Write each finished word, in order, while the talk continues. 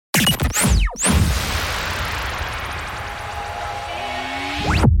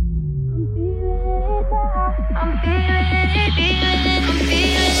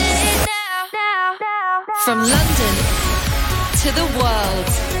to the world.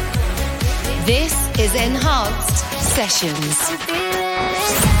 This is Enhanced Sessions.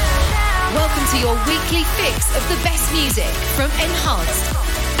 Welcome to your weekly fix of the best music from Enhanced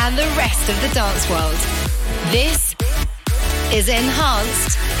and the rest of the dance world. This is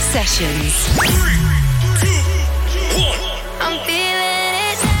Enhanced Sessions. 3, 2, 1. I'm feeling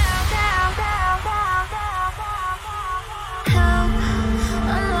it. Help,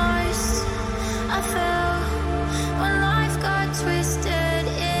 I'm lost. I fell when life got twisted.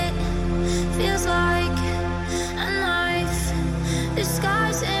 It feels like a knife. The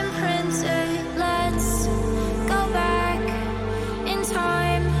sky's imprinted. Let's go back in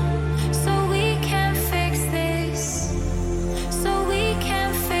time so we can fix this. So we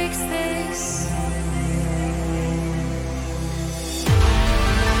can fix this.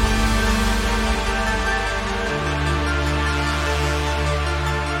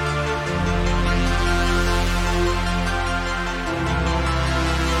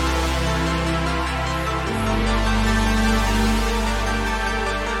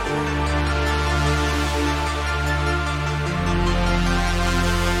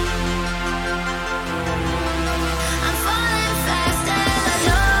 I'm falling fast and I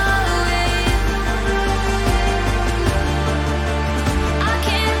know it. I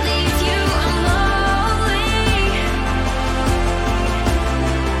can't leave you, I'm lonely.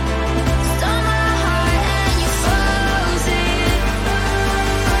 Stole my heart and you froze it.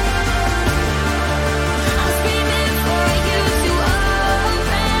 I'm screaming for you to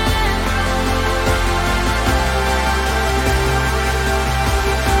open.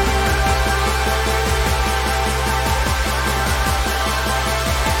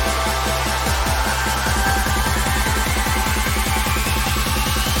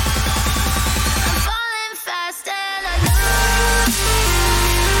 I'm falling fast and I know it.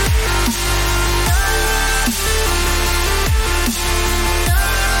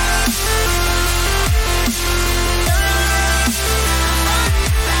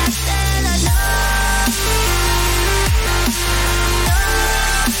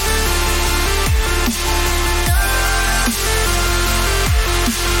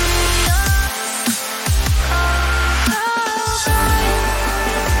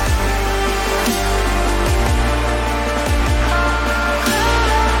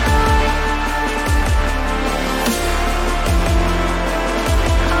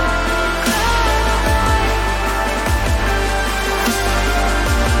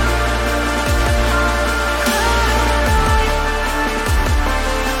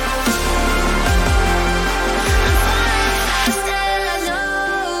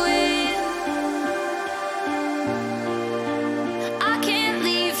 I can't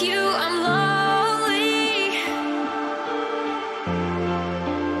leave you, I'm lonely.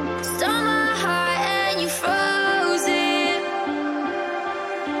 Stole my heart and you froze it.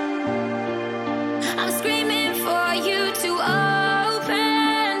 I'm screaming for you to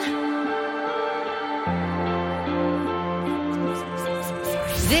open.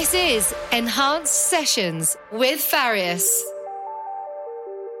 This is Enhanced Sessions with Farius.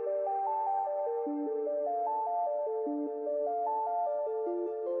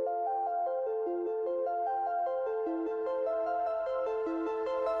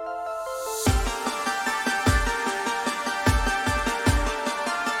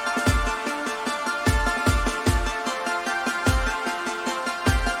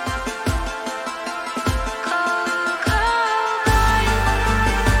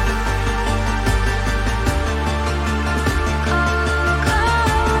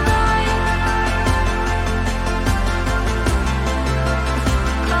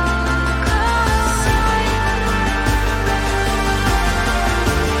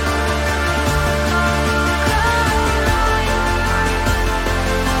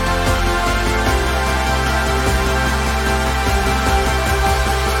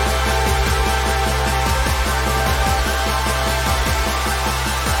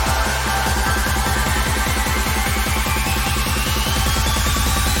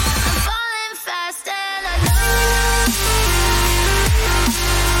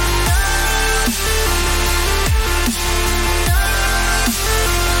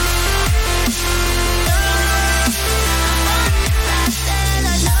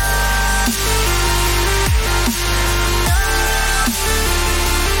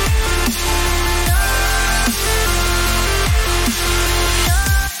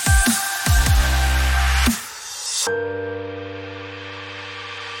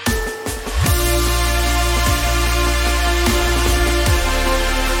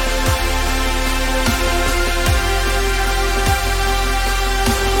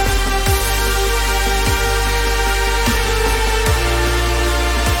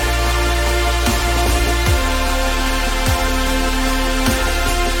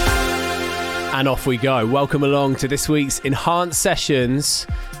 And off we go. Welcome along to this week's Enhanced Sessions.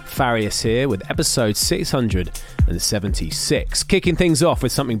 Farius here with episode 676. Kicking things off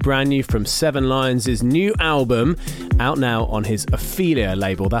with something brand new from Seven Lions' new album, out now on his Ophelia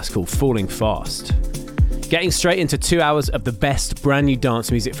label. That's called Falling Fast. Getting straight into 2 hours of the best brand new dance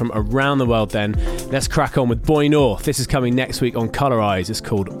music from around the world then. Let's crack on with Boy North. This is coming next week on Colour Eyes. It's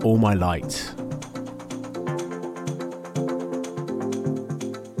called All My Light.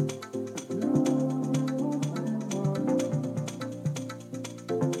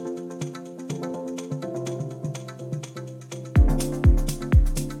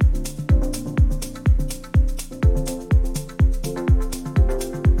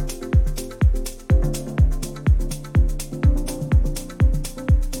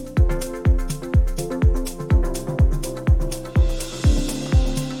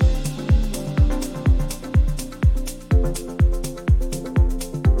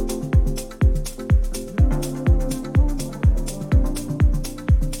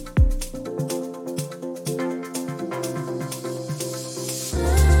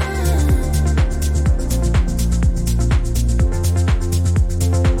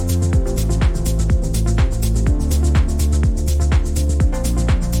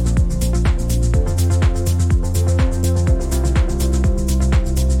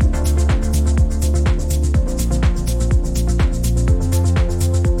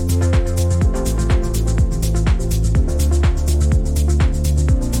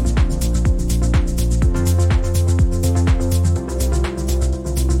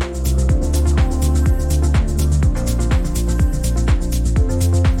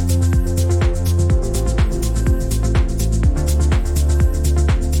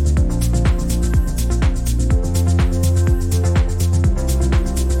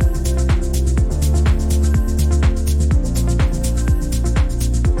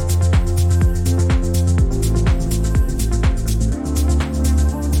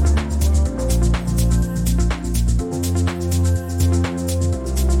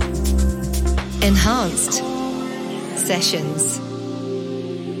 Enhanced Sessions.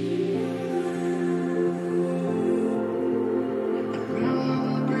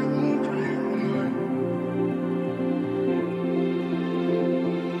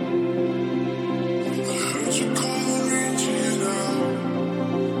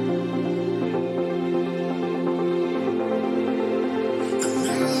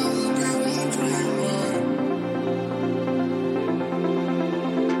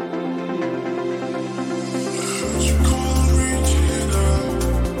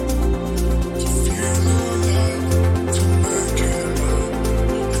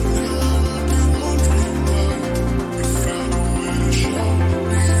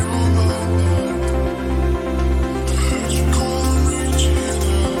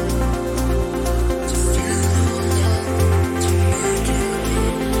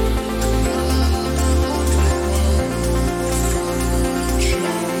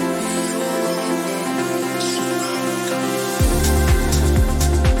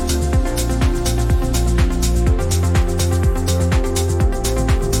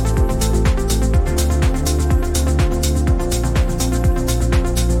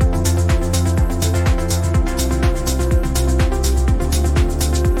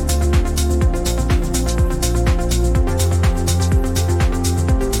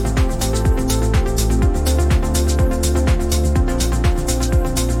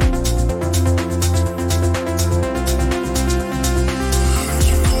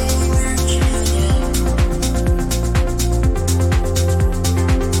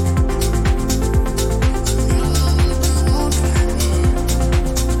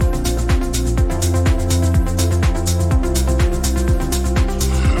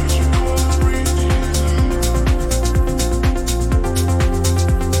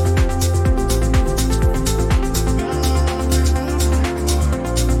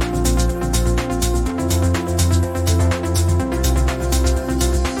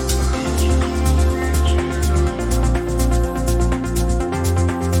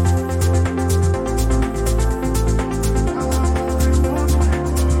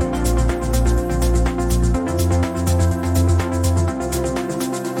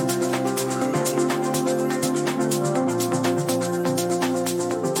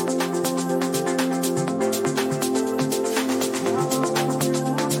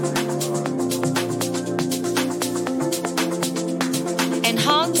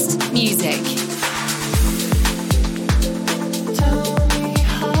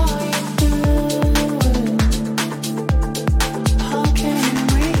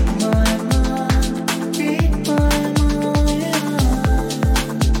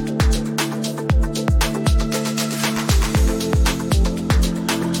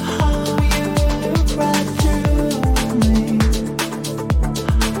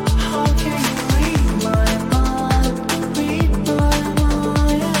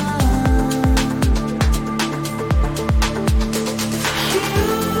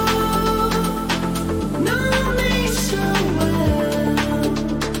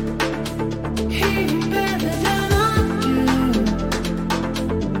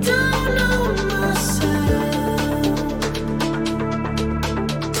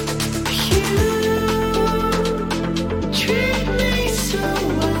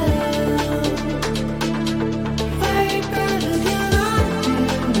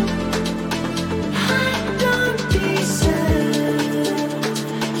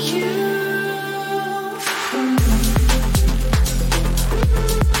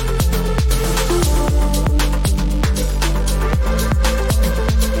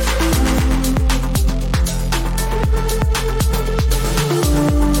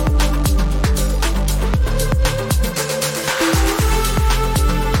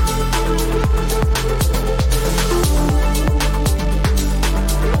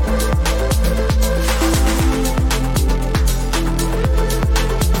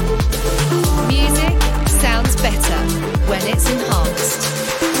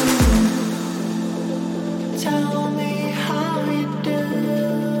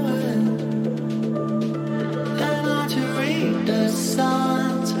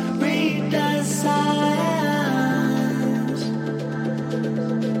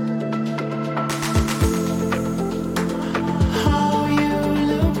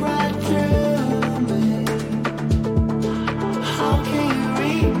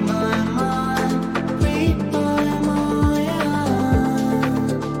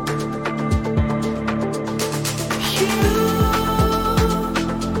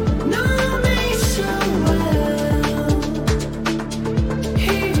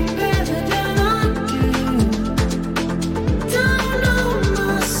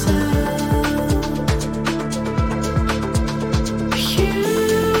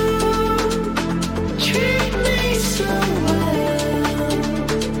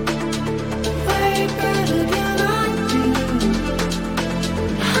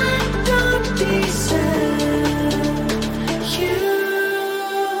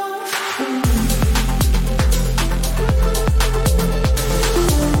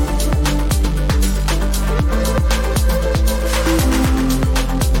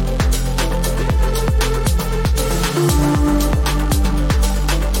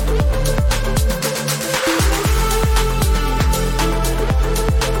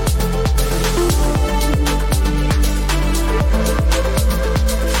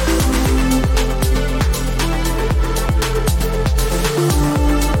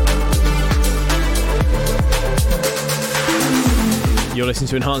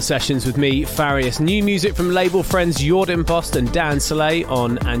 listening to Enhanced Sessions with me, Farius. New music from label friends Jordan Post and Dan Soleil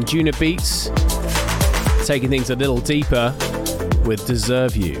on Anjuna Beats. Taking things a little deeper with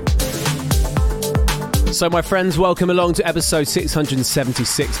Deserve You. So my friends, welcome along to episode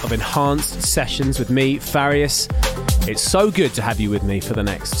 676 of Enhanced Sessions with me, Farius. It's so good to have you with me for the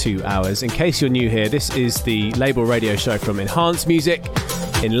next 2 hours. In case you're new here, this is the label radio show from Enhanced Music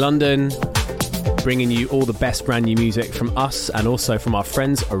in London, bringing you all the best brand new music from us and also from our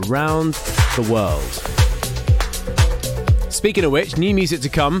friends around the world. Speaking of which, new music to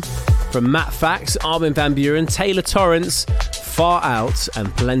come from Matt Fax, Armin van Buuren, Taylor Torrance, Far Out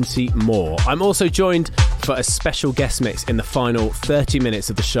and plenty more. I'm also joined for a special guest mix in the final 30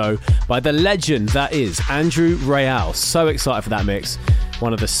 minutes of the show by the legend that is Andrew Rayel. So excited for that mix.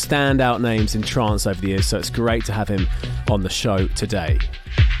 One of the standout names in trance over the years, so it's great to have him on the show today.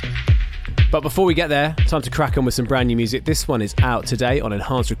 But before we get there, time to crack on with some brand new music. This one is out today on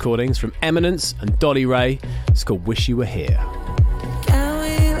Enhanced Recordings from Eminence and Dolly Ray. It's called Wish You Were Here.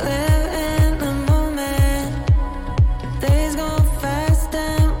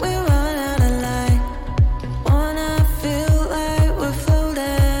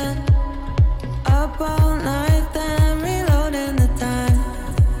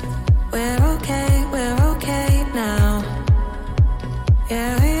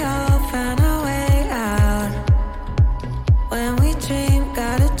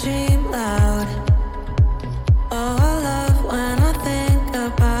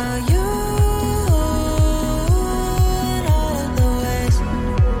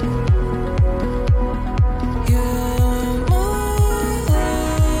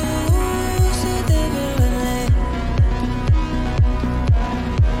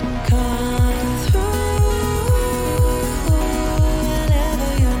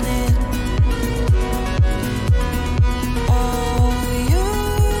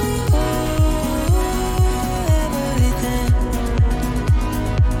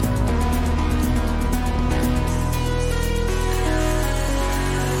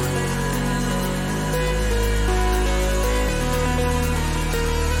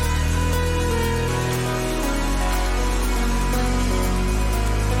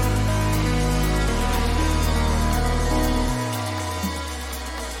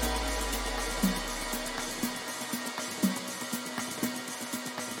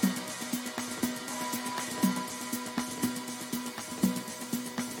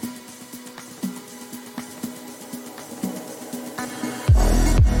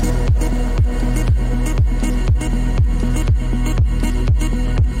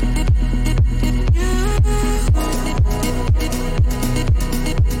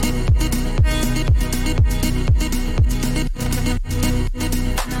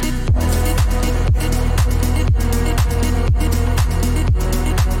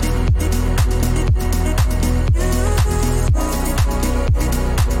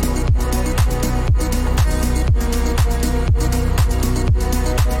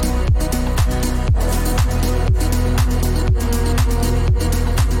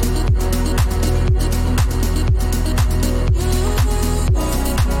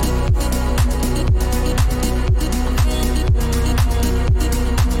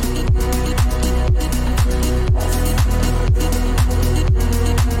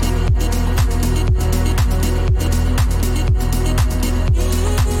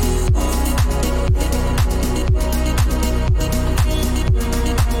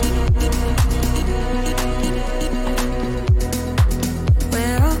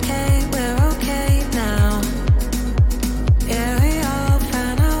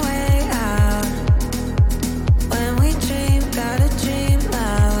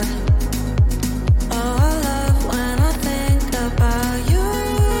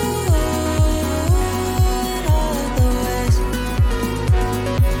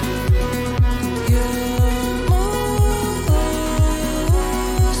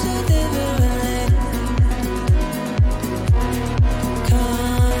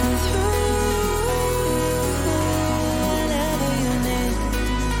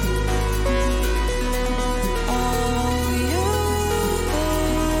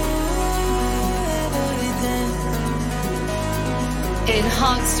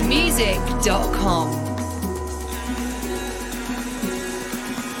 enhancedmusic.com.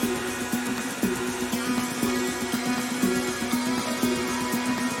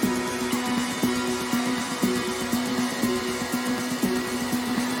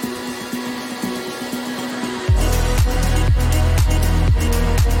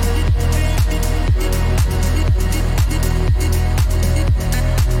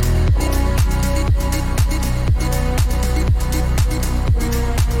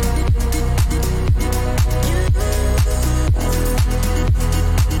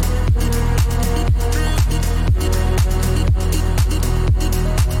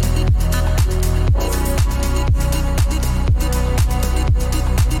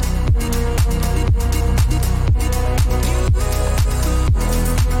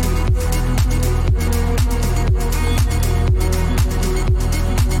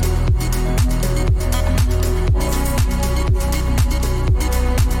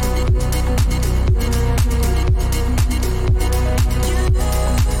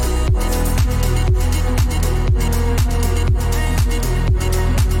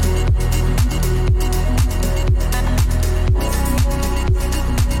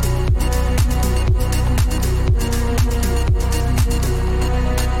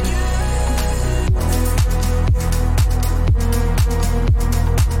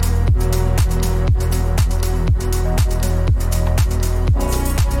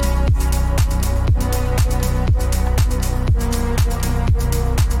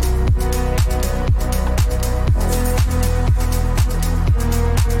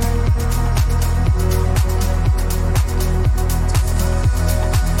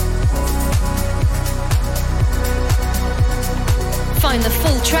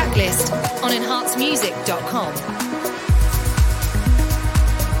 the track list on enhancedmusic.com.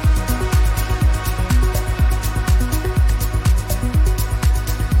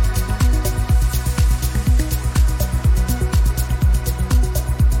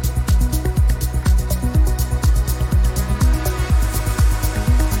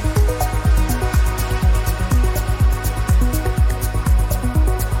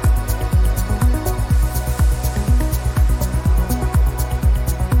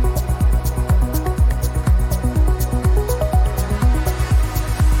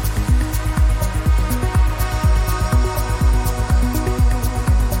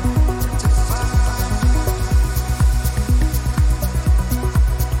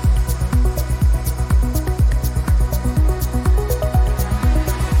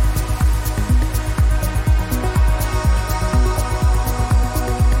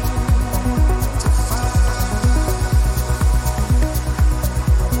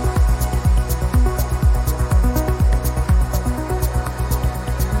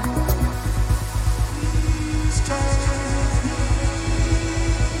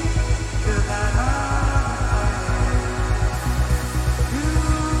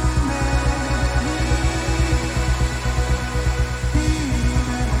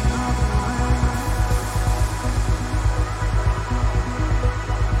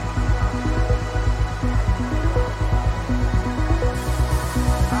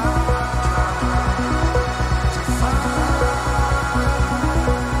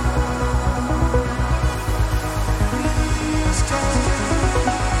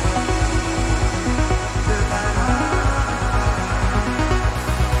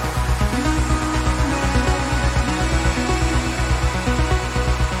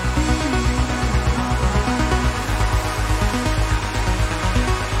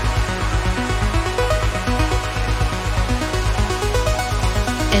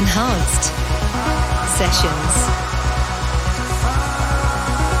 Enhanced Sessions.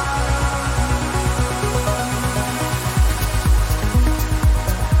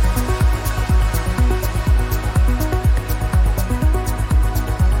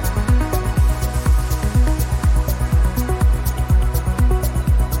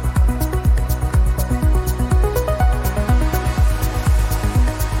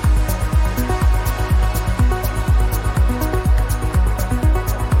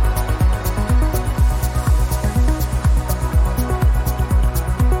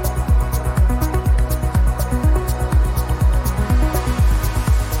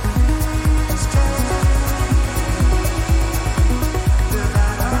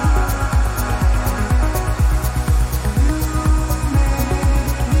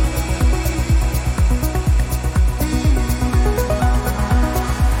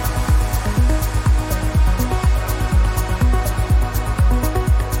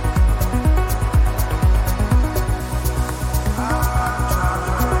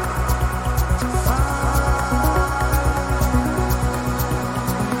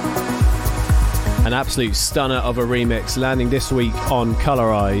 An absolute stunner of a remix landing this week on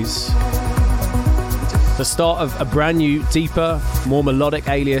Colorize. The start of a brand new, deeper, more melodic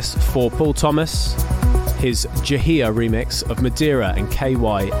alias for Paul Thomas. His Jahia remix of Madeira and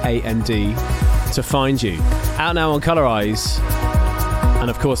KYAND, To Find You. Out now on Colorize. And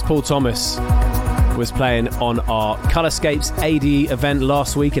of course, Paul Thomas was playing on our Colorscapes ADE event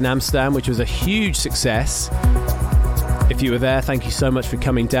last week in Amsterdam, which was a huge success. If you were there, thank you so much for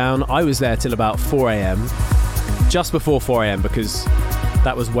coming down. I was there till about 4 a.m. Just before 4 a.m. because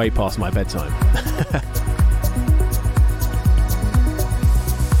that was way past my bedtime.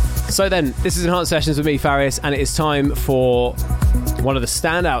 So then, this is Enhanced Sessions with me, Farius, and it is time for one of the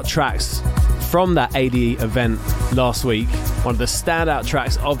standout tracks from that ADE event last week. One of the standout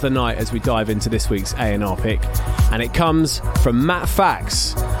tracks of the night as we dive into this week's A&R pick. And it comes from Matt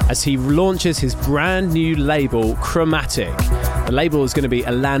Fax as he launches his brand new label, Chromatic. The label is going to be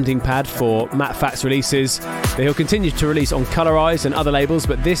a landing pad for Matt Fax releases that he'll continue to release on Colorize and other labels,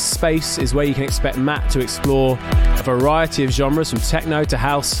 but this space is where you can expect Matt to explore a variety of genres from techno to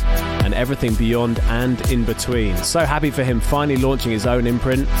house and everything beyond and in between. So happy for him finally launching his own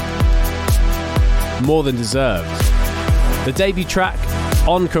imprint. More than deserved. The debut track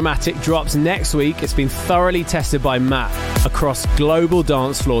on Chromatic drops next week. It's been thoroughly tested by Matt across global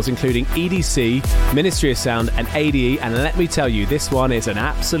dance floors, including EDC, Ministry of Sound and ADE, and let me tell you, this one is an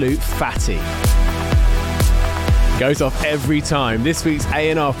absolute fatty. Goes off every time. This week's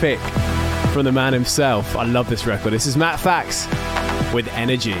A&R pick from the man himself. I love this record. This is Matt Fax with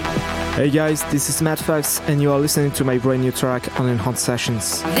Energy. Hey guys, this is Matt Fax and you are listening to my brand new track on Enhanced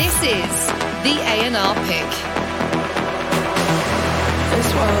Sessions. This is the A&R pick.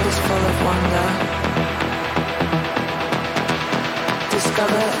 This world is full of wonder.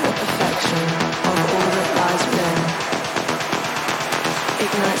 Discover the perfection of all that lies within.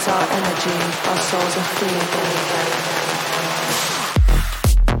 Ignites our energy, our souls are free again.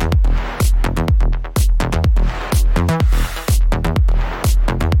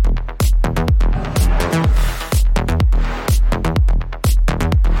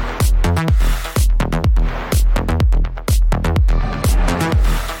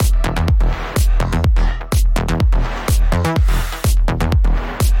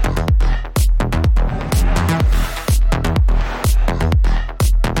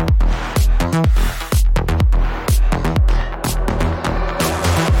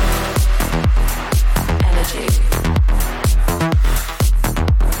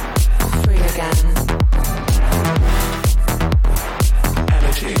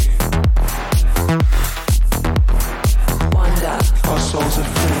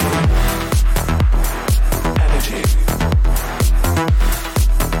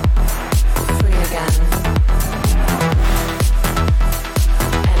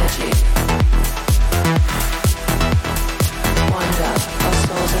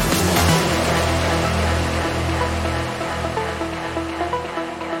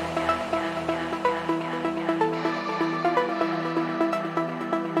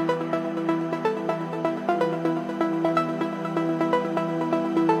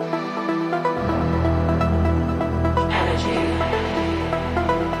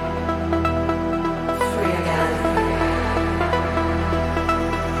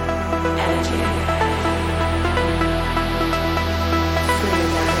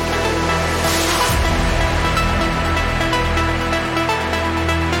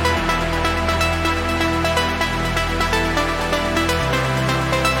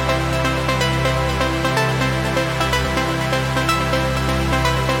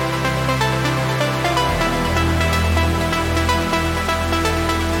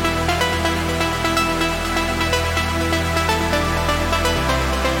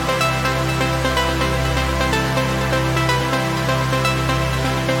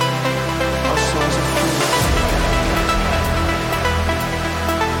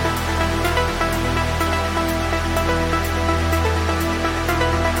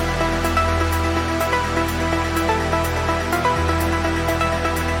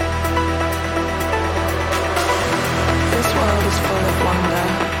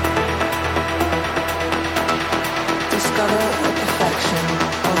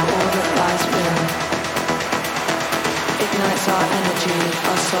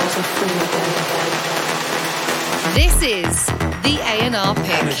 This is the A&R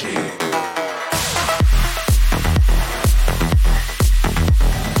Pick. Energy.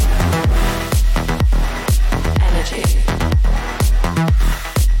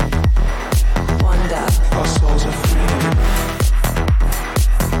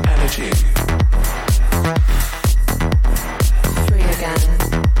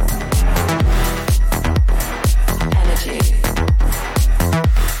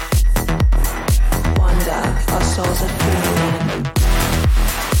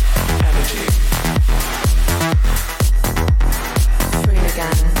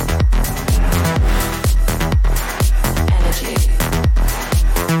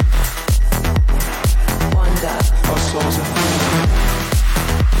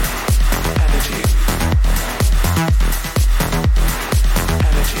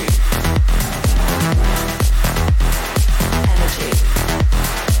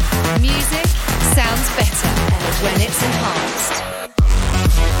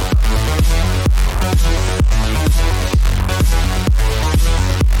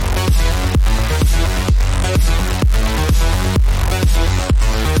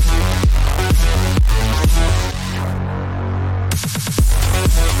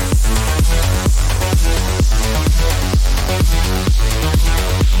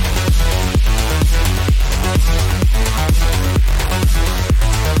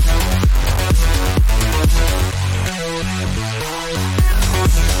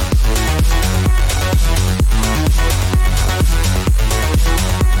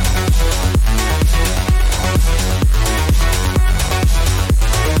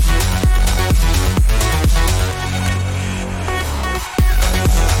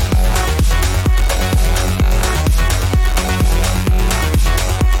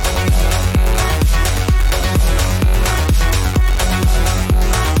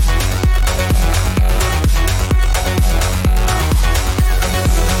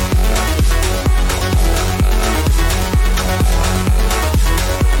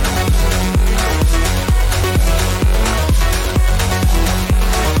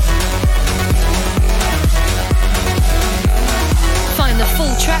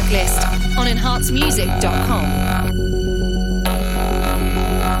 track list on enhancedmusic.com.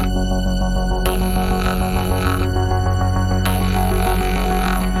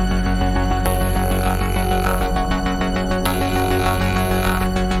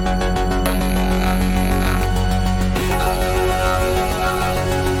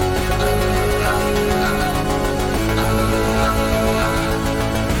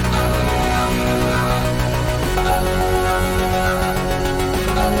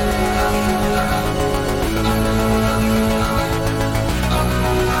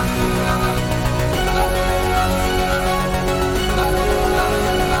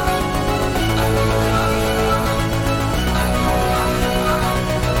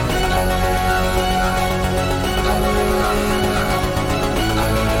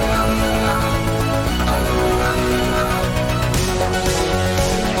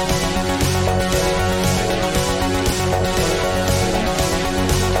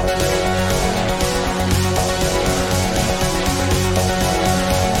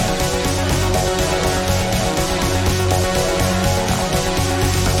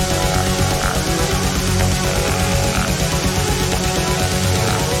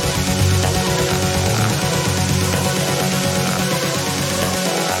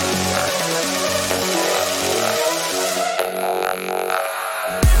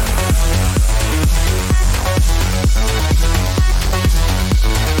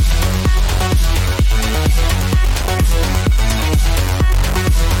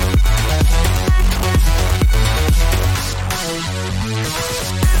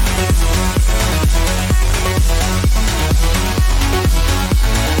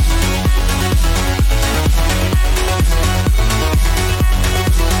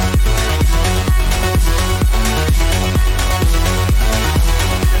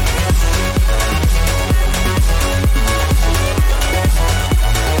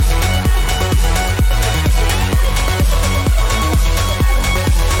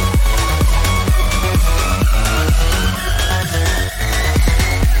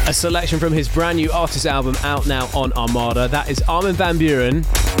 Selection from his brand new artist album out now on Armada. That is Armin van Buuren,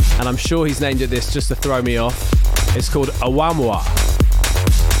 and I'm sure he's named it this just to throw me off. It's called Awamwa.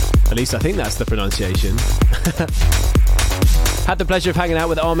 At least I think that's the pronunciation. Had the pleasure of hanging out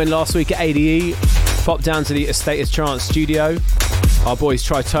with Armin last week at ADE. Popped down to the Estatus Trance studio. Our boys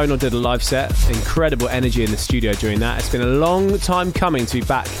Tritonal did a live set. Incredible energy in the studio during that. It's been a long time coming to be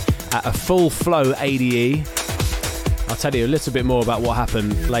back at a full flow ADE. I'll tell you a little bit more about what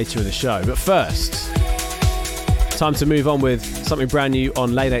happened later in the show. But first, time to move on with something brand new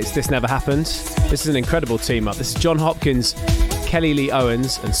on Late 8's This Never Happened. This is an incredible team up. This is John Hopkins, Kelly Lee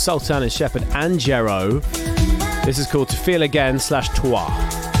Owens, and Sultan and Shepherd and Jero. This is called To Feel Again /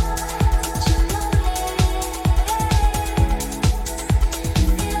 Toi.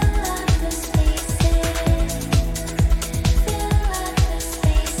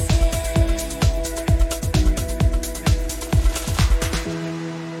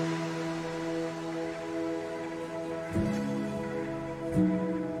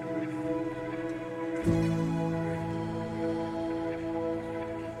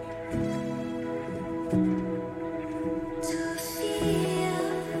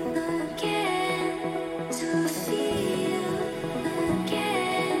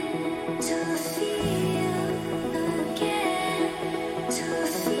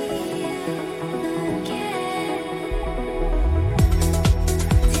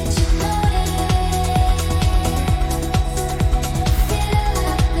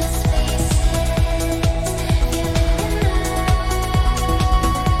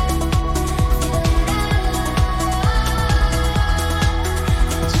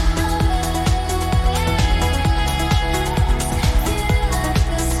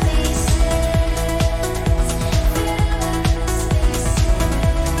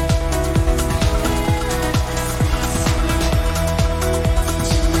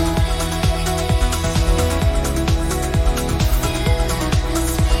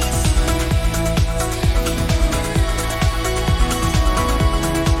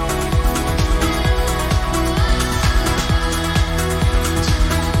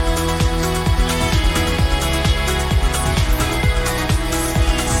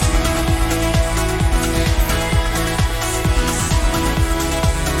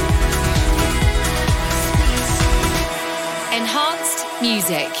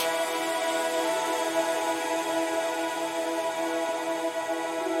 Music.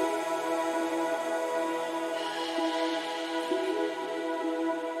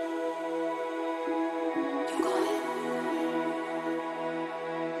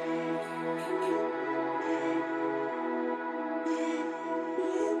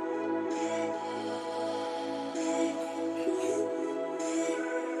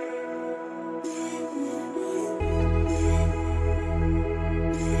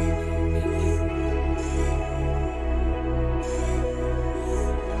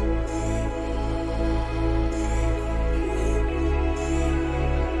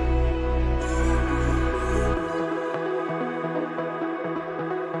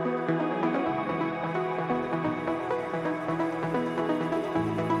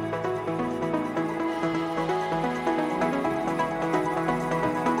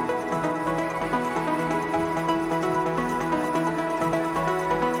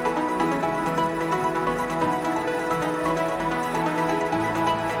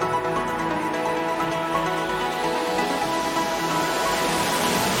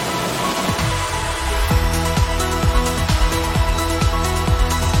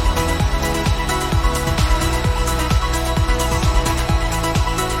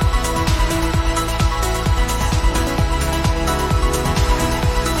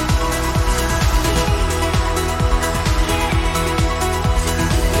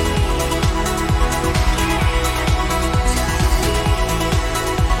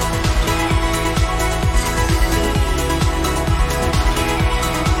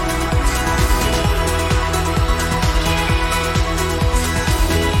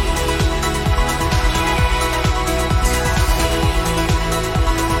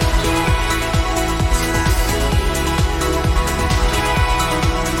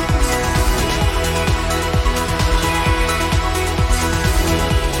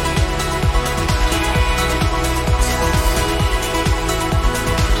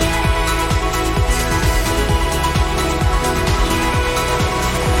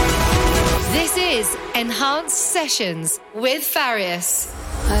 Sessions with Farius.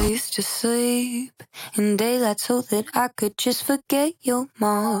 I used to sleep in daylight so that I could just forget your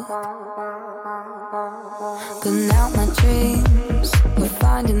mark. But now my dreams are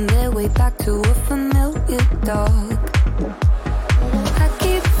finding their way back to a familiar dark. I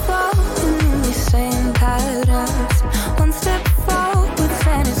keep falling in these same patterns. One step forwards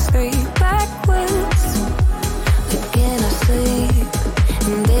and it's three backwards. Again I sleep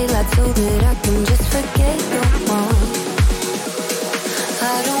in daylight so that I can just forget your mark.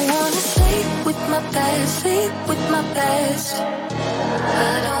 I don't wanna sleep with my past, sleep with my past. I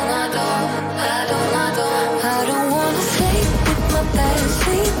don't wanna sleep with my past,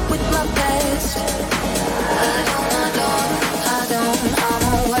 sleep with my past. I'm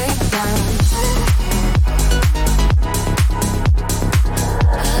awake now. I'm awake now.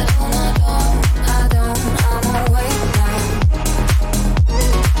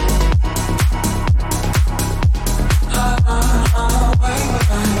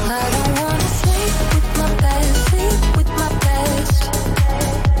 I don't wanna sleep with my past, sleep with my past.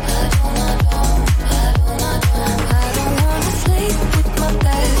 I don't wanna sleep with my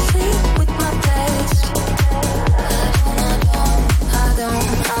past, sleep with my past.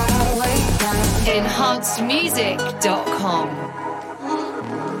 I'm awake now. Enhancedmusic.com.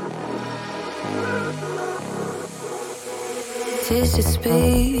 Tears to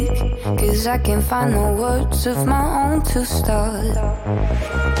speak, 'cause I can't find the words of my own to start.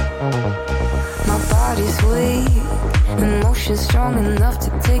 My body's weak, emotions strong enough to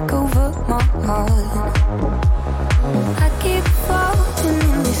take over my heart. I keep falling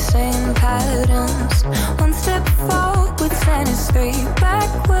in these same patterns. One step forwards and it's three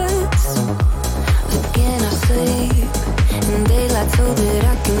backwards. Again I sleep in daylight so that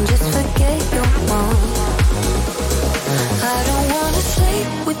I can just forget your mom. I don't wanna sleep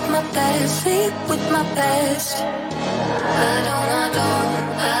with my past, sleep with my past. I don't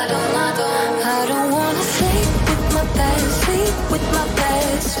wanna sleep with my past, sleep with my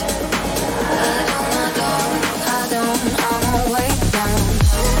past. I'm awake now.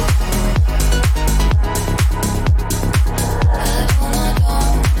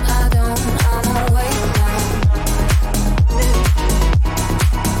 I'm awake now.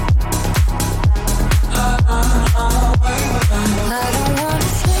 I don't wanna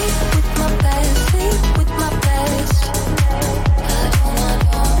sleep with my past, sleep with my past.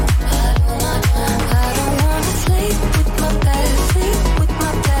 I don't wanna sleep with my past, sleep with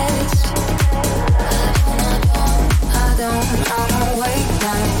my past. I'm awake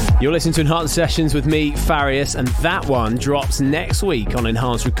now. You're listening to Enhanced Sessions with me, Farius, and that one drops next week on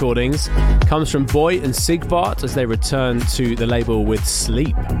Enhanced Recordings. Comes from Boy and Sigbart as they return to the label with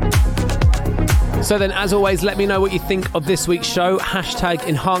Sleep. So then, as always, let me know what you think of this week's show. Hashtag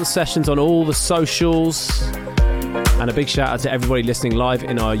Enhanced Sessions on all the socials. And a big shout out to everybody listening live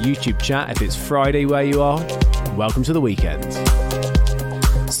in our YouTube chat. If it's Friday where you are, welcome to the weekend.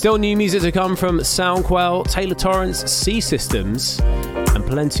 Still new music to come from Soundquell, Taylor Torrance, C Systems, and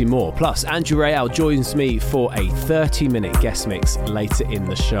plenty more. Plus, Andrew Rayel joins me for a 30-minute guest mix later in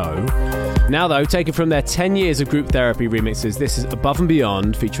the show. Now, though, taken from their 10 years of group therapy remixes, this is Above and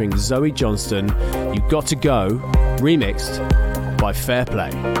Beyond featuring Zoe Johnston, You Got to Go, remixed by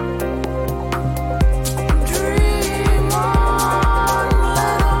Fairplay.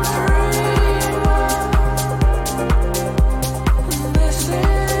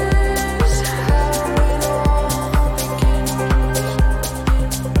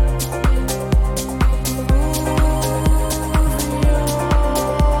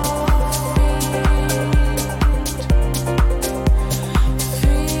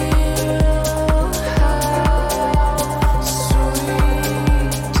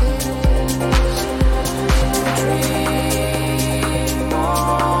 Feel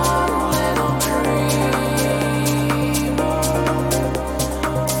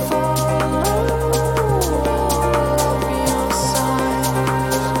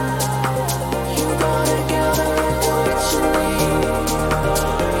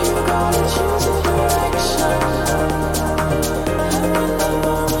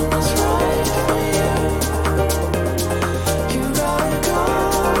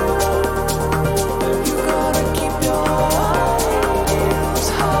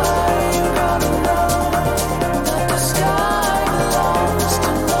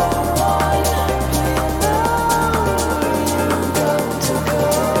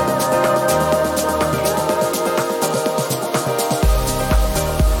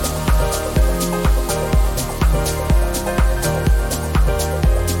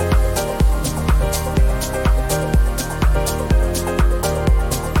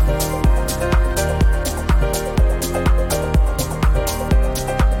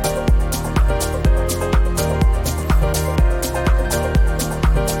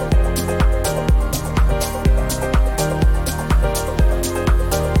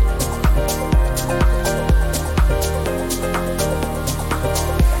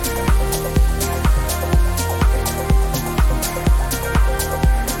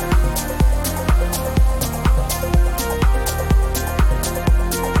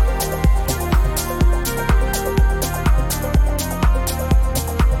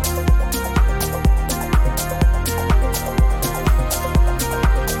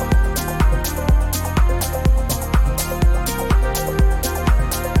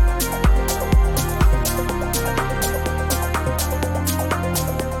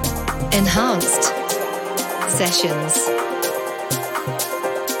Enhanced Sessions.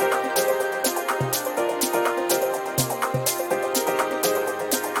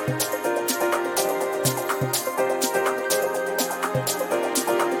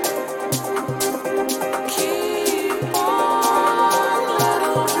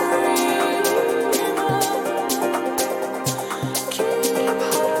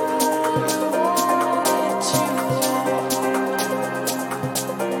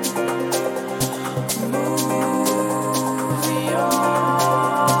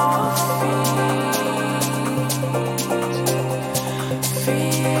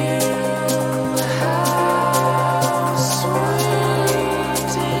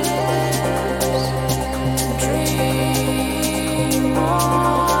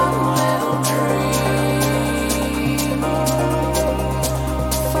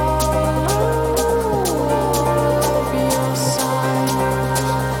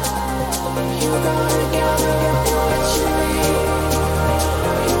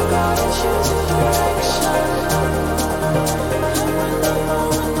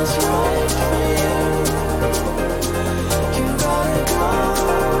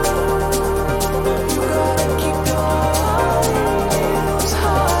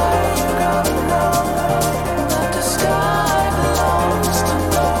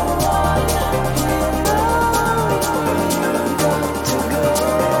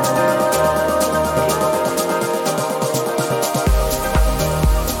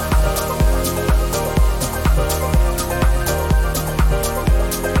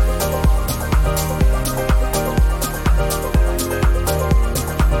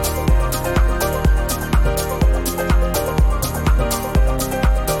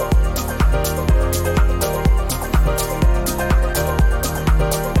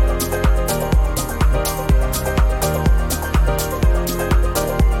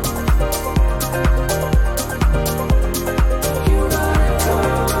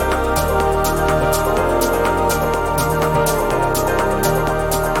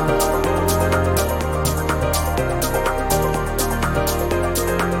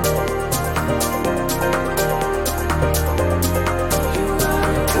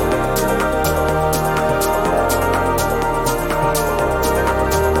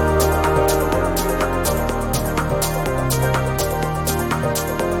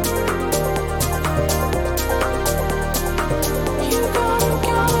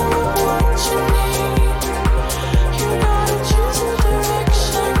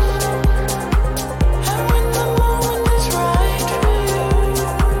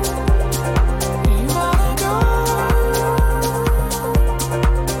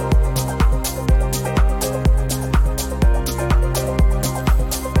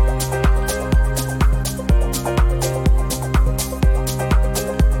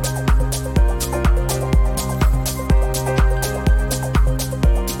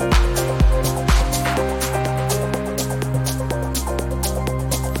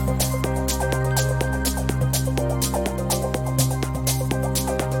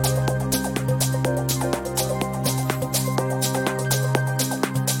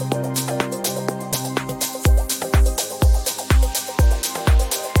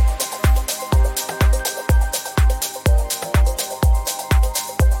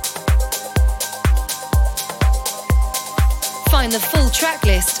 Find the full track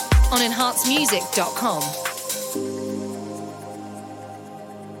list on enhancedmusic.com.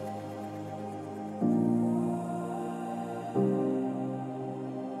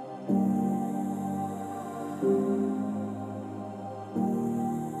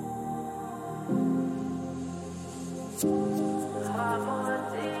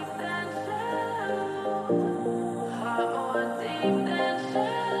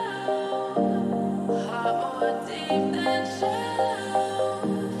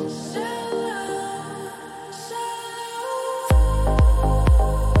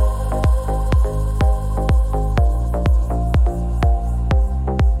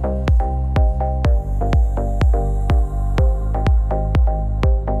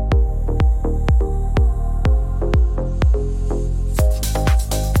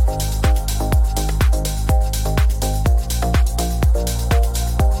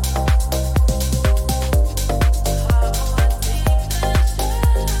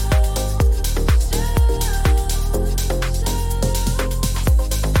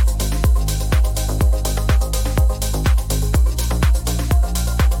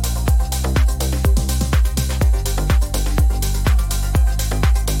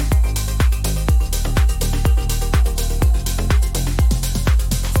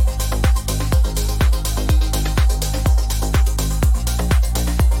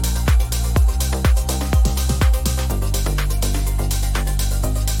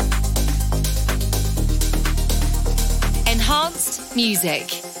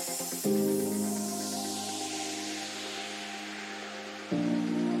 music.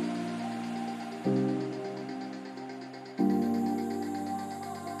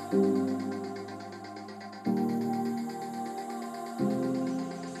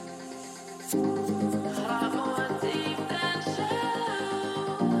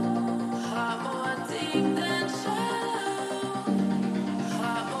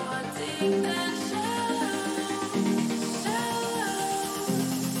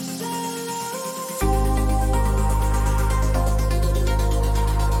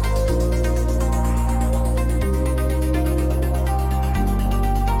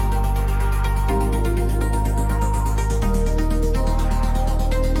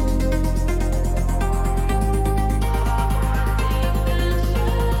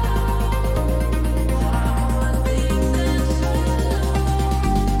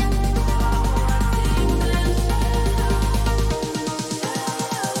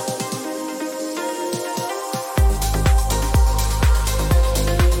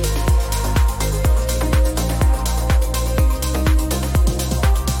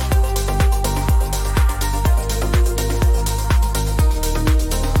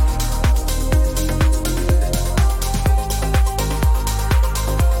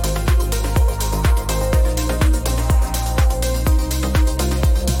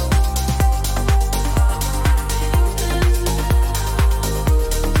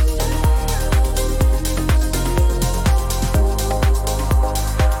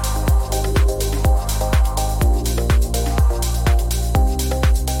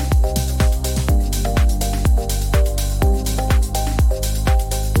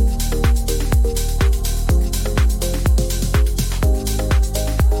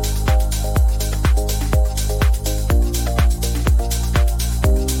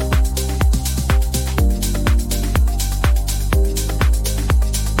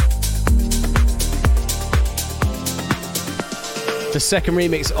 The second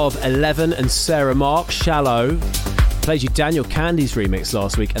remix of 11 and Sarah Mark, Shallow. Played you Daniel Candy's remix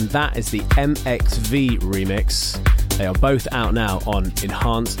last week, and that is the MXV remix. They are both out now on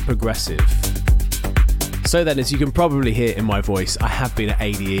Enhanced Progressive. So then, as you can probably hear in my voice, I have been at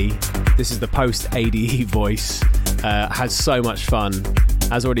ADE. This is the post-ADE voice. Had so much fun.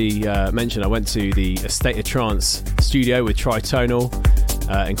 As already mentioned, I went to the State of Trance studio with Tritonal.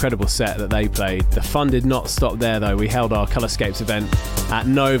 Incredible set that they played. The fun did not stop there though. We held our Colorscapes event at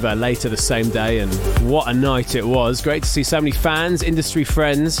Nova later the same day, and what a night it was. Great to see so many fans, industry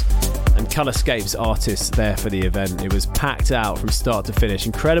friends and Colorscapes artists there for the event. It was packed out from start to finish.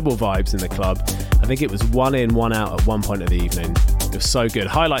 Incredible vibes in the club. I think it was one in, one out at one point of the evening. It was so good.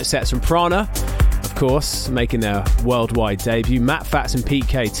 Highlight sets from Prana, of course, making their worldwide debut. Matt Fats and Pete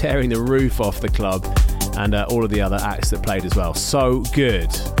K tearing the roof off the club, and all of the other acts that played as well. So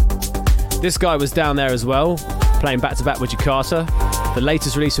good. This guy was down there as well, playing back-to-back with Jakarta. The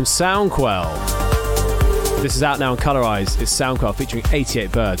latest release from Soundquell. This is out now on Colorize. It's Soundquell featuring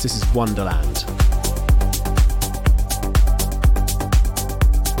 88 Birds. This is Wonderland.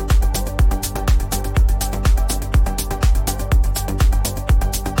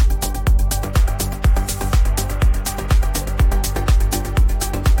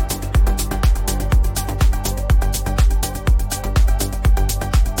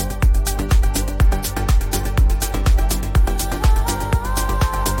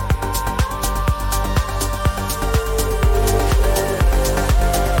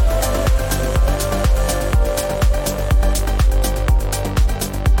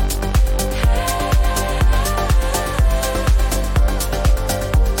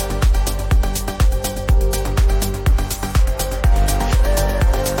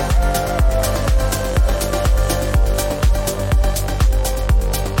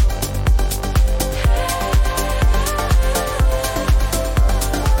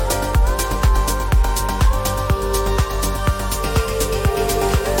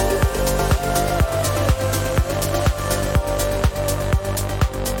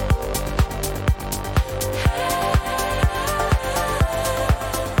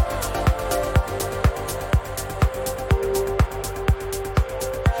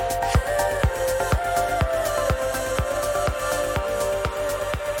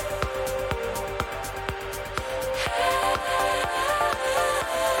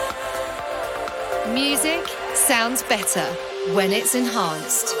 Music sounds better when it's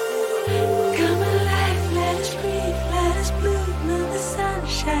enhanced. Come alive, let us breathe, let us bloom in the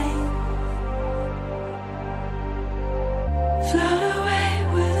sunshine. Float away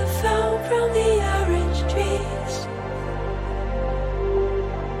with the foam from the orange trees.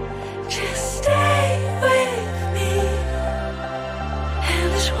 Just stay with me.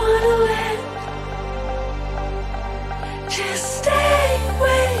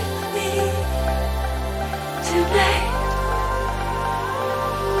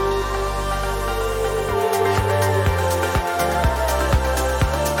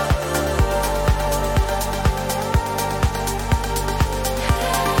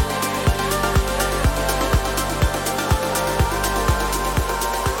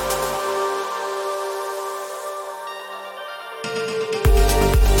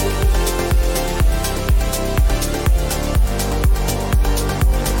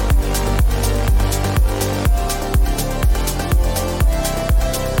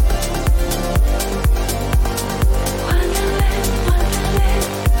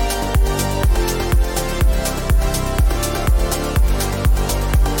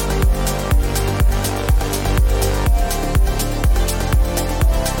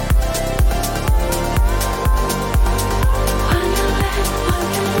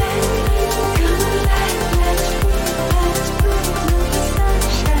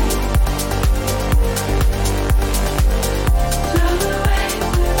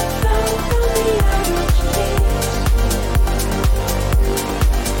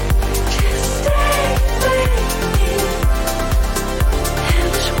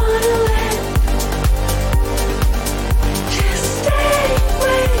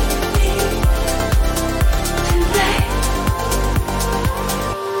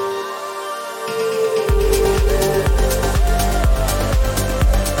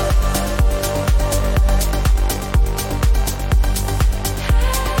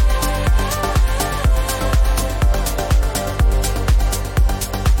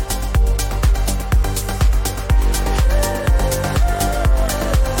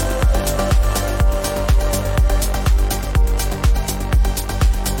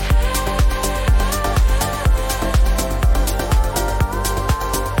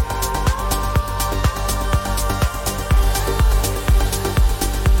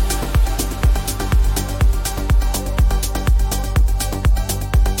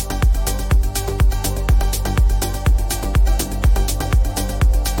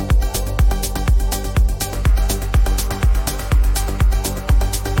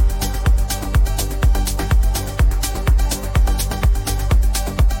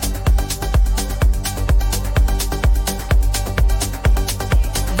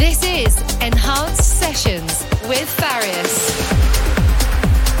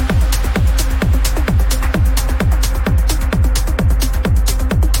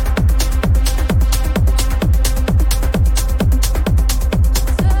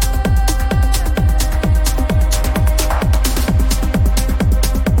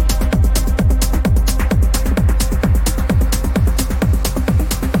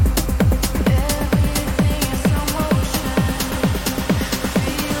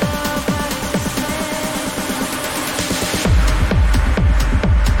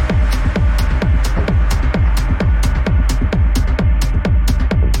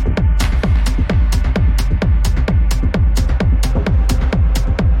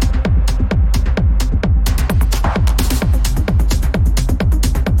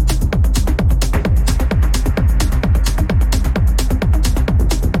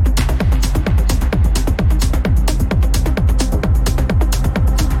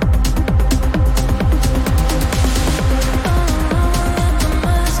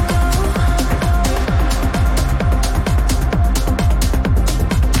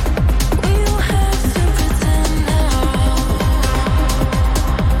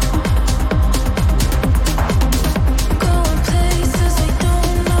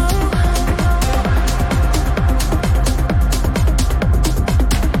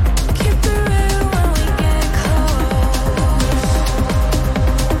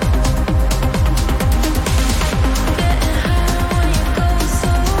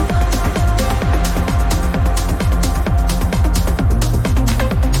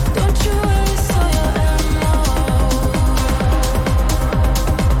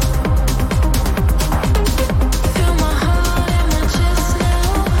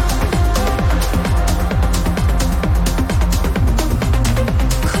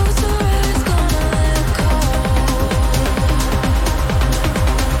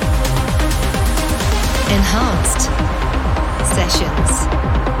 Dance.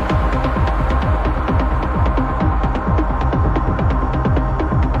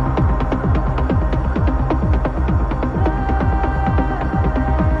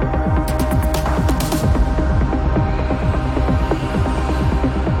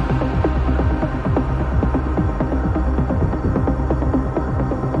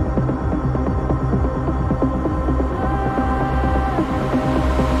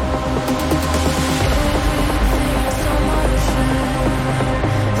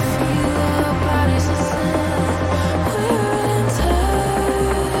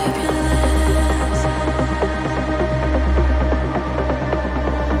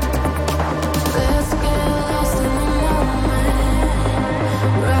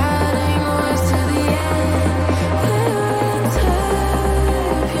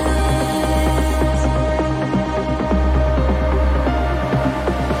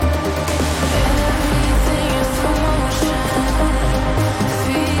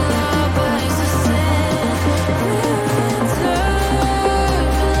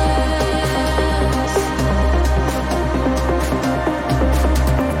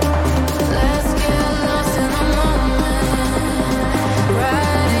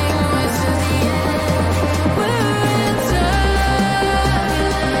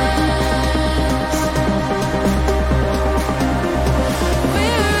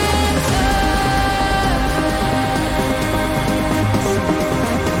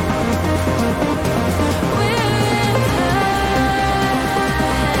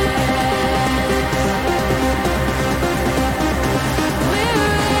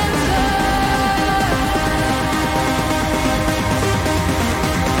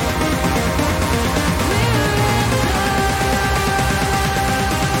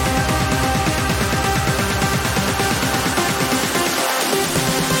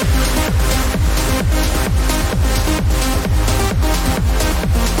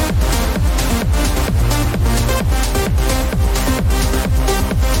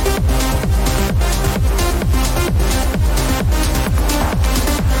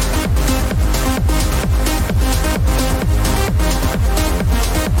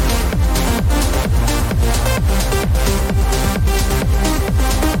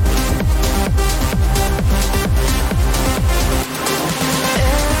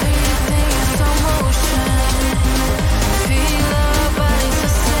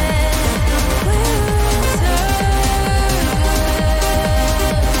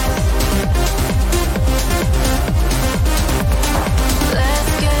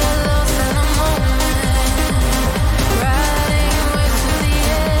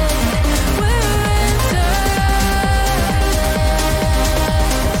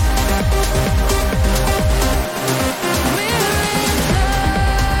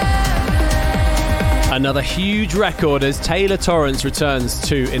 Another huge record as Taylor Torrence returns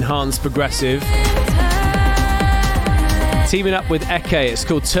to Enhanced Progressive. Teaming up with Eke, it's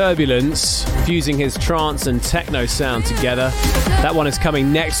called Turbulence, fusing his trance and techno sound together. That one is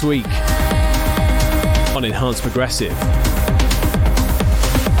coming next week on Enhanced Progressive.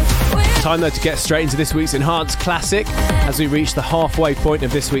 Time though to get straight into this week's Enhanced Classic as we reach the halfway point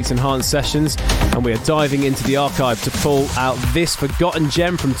of this week's Enhanced Sessions, and we are diving into the archive to pull out this forgotten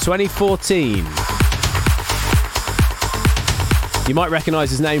gem from 2014. You might recognise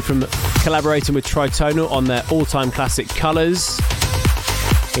his name from collaborating with Tritonal on their all-time classic Colours.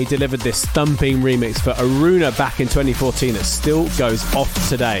 He delivered this thumping remix for Aruna back in 2014 that still goes off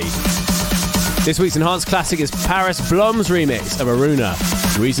today. This week's Enhanced Classic is Paris Blom's remix of Aruna,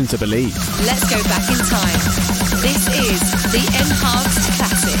 Reason to Believe. Let's go back in time. This is the Enhanced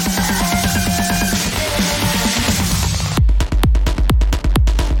Classic.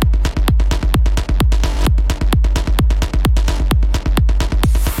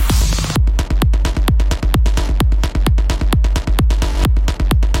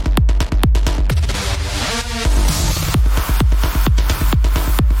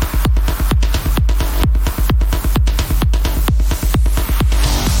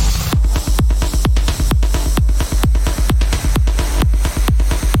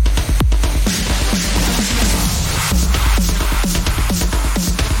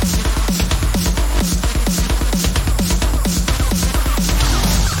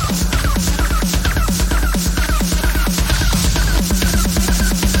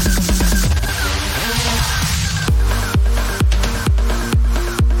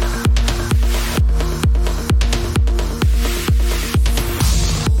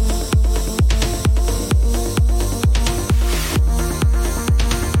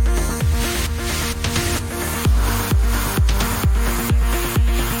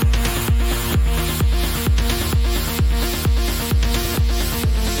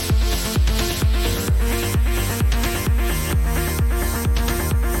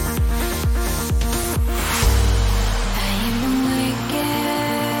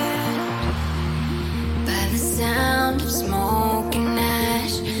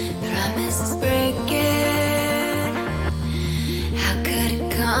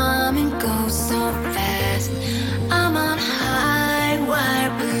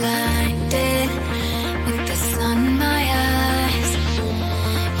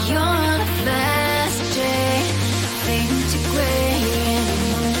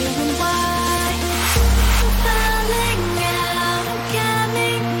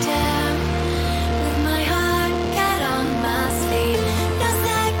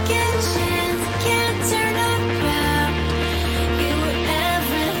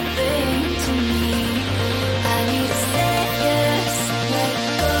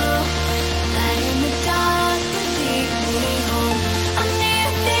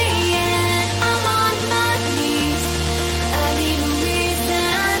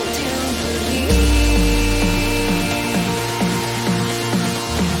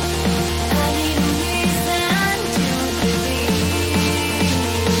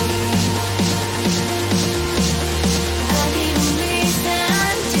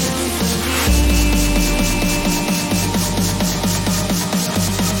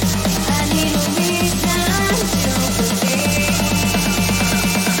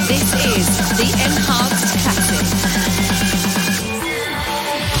 is the Enhanced Classic.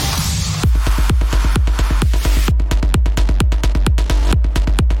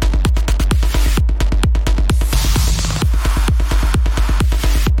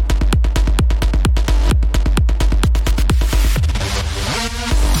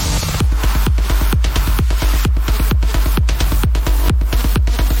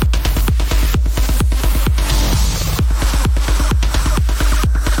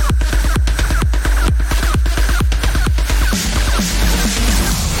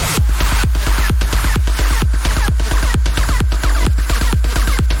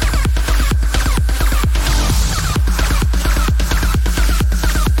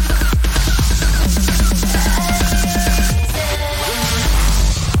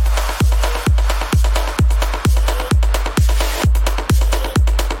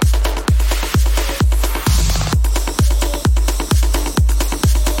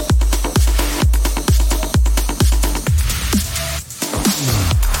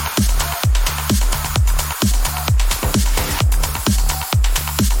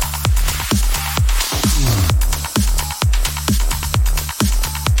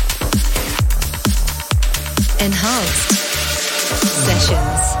 Enhanced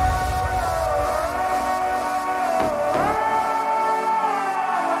Sessions.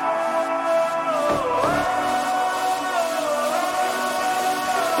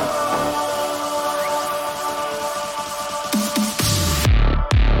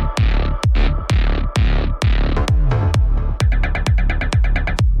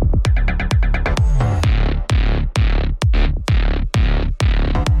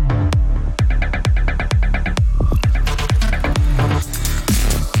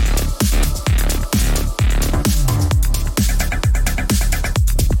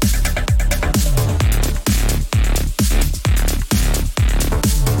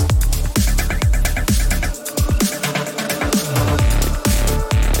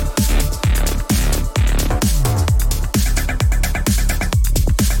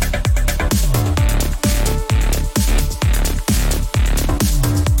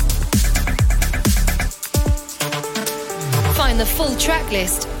 The full track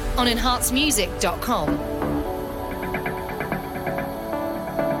list on enhancedmusic.com.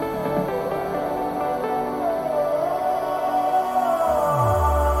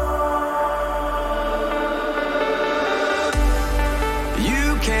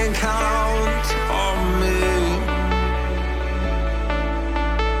 You can count on me.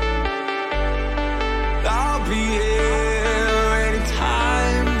 I'll be here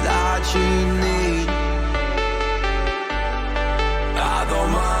anytime that you need. I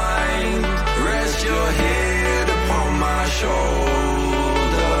don't mind. Rest your head upon my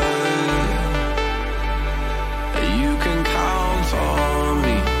shoulder. You can count on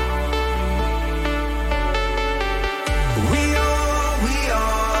me. We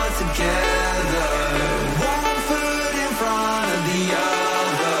are together. One foot in front of the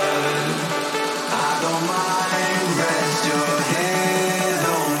other. I don't mind. Rest your head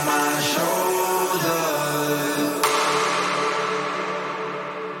on my shoulder.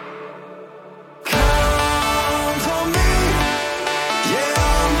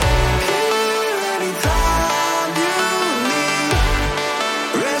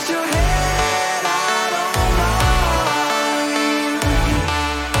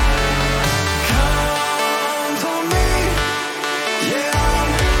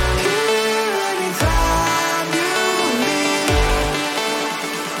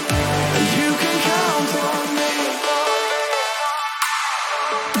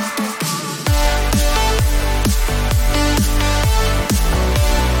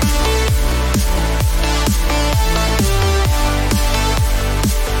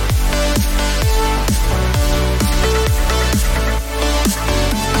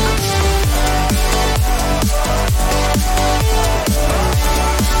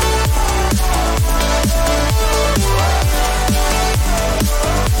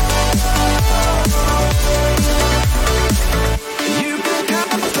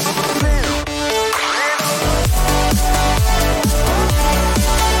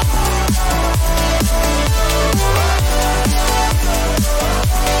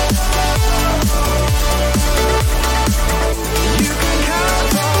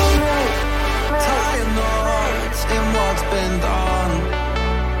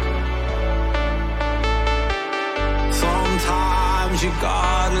 You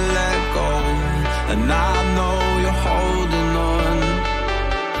gotta let go, and I know you're holding on.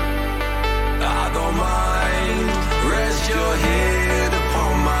 I don't mind. Rest your head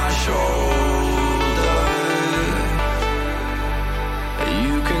upon my shoulder.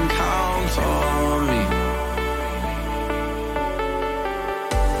 You can count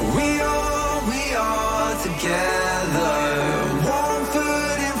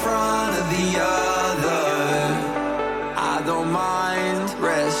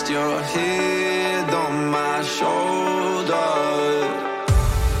rest your head on my shoulder.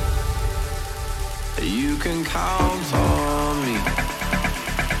 You can count on me.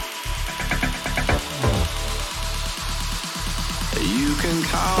 You can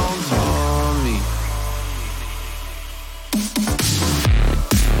count on me.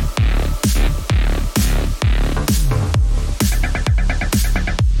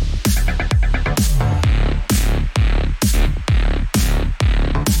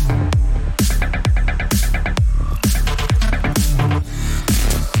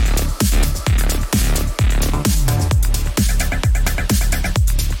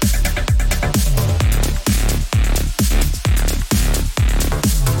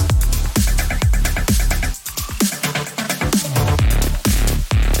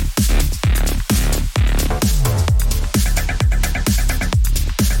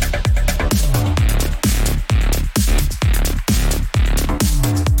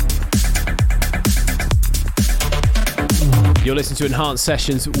 You're listening to Enhanced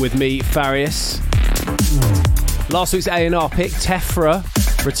Sessions with me, Farius. Last week's A&R pick, Tefra,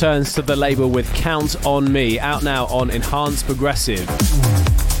 returns to the label with Count On Me, out now on Enhanced Progressive.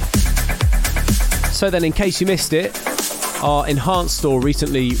 So then, in case you missed it, our Enhanced store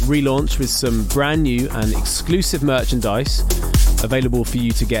recently relaunched with some brand new and exclusive merchandise available for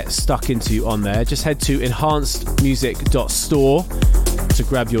you to get stuck into on there. Just head to enhancedmusic.store to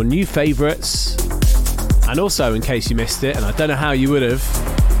grab your new favourites. And also, in case you missed it, and I don't know how you would have,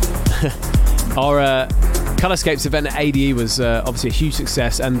 our Colorscapes event at ADE was obviously a huge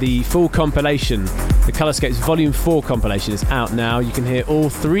success, and the full compilation, the Colorscapes Volume 4 compilation, is out now. You can hear all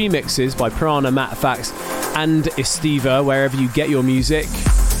 3 mixes by Prana, Matt Fax and Estiva wherever you get your music.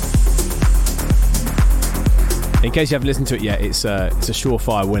 In case you haven't listened to it yet, it's a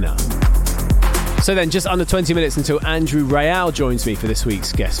surefire winner. So then, just under 20 minutes until Andrew Rayel joins me for this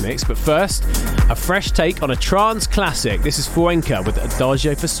week's guest mix. But first, a fresh take on a trance classic. This is Fuenka with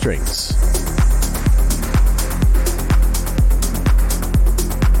Adagio for Strings.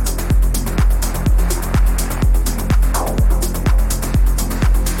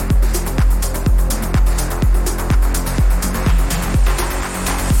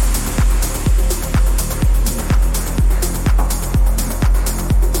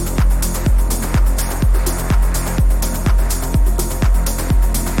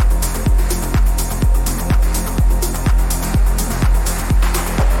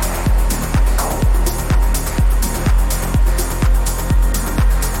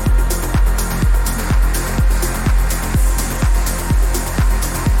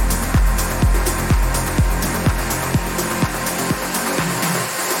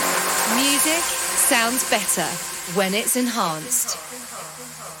 Sounds better when it's enhanced.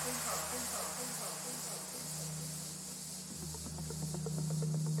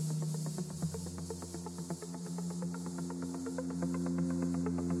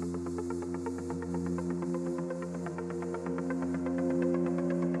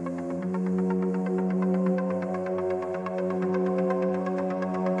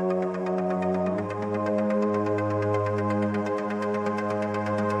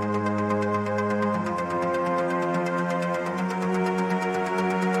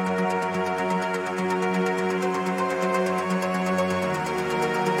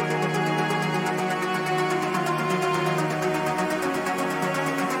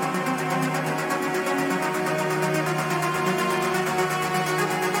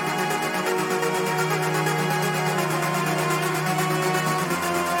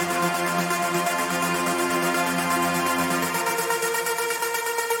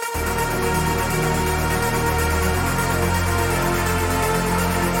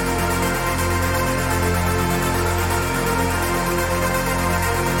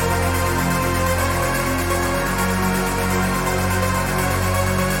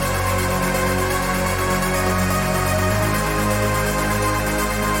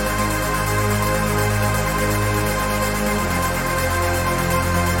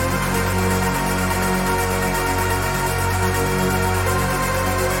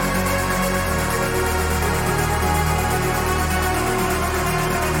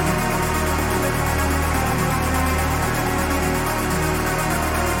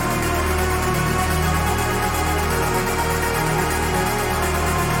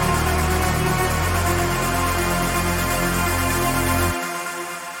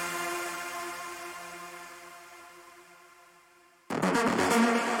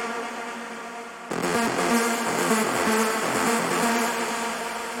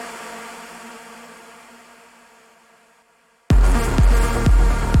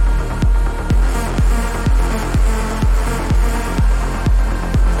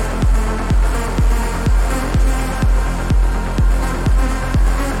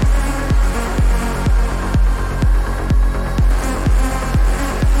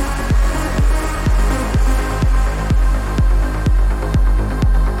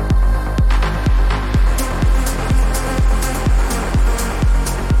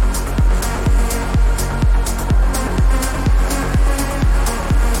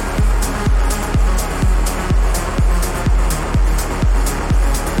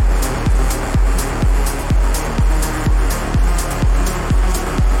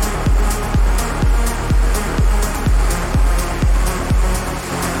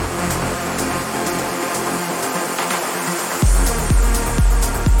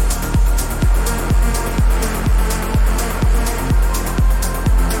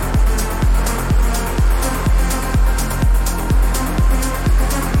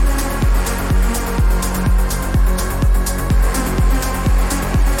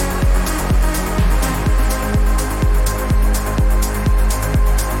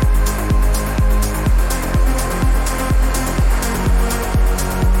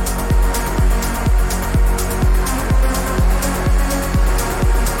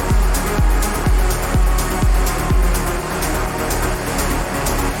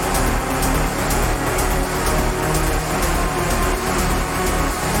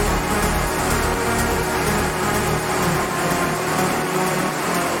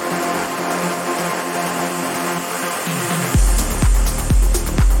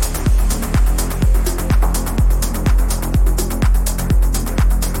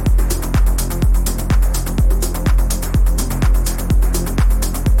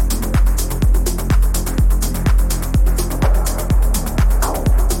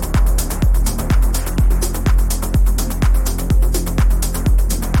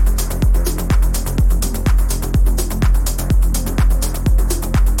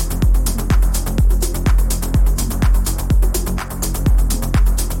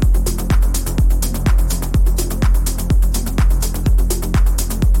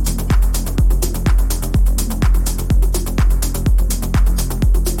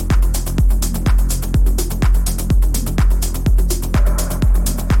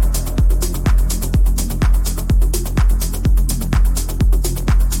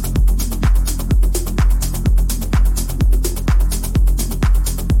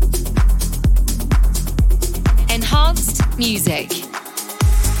 music.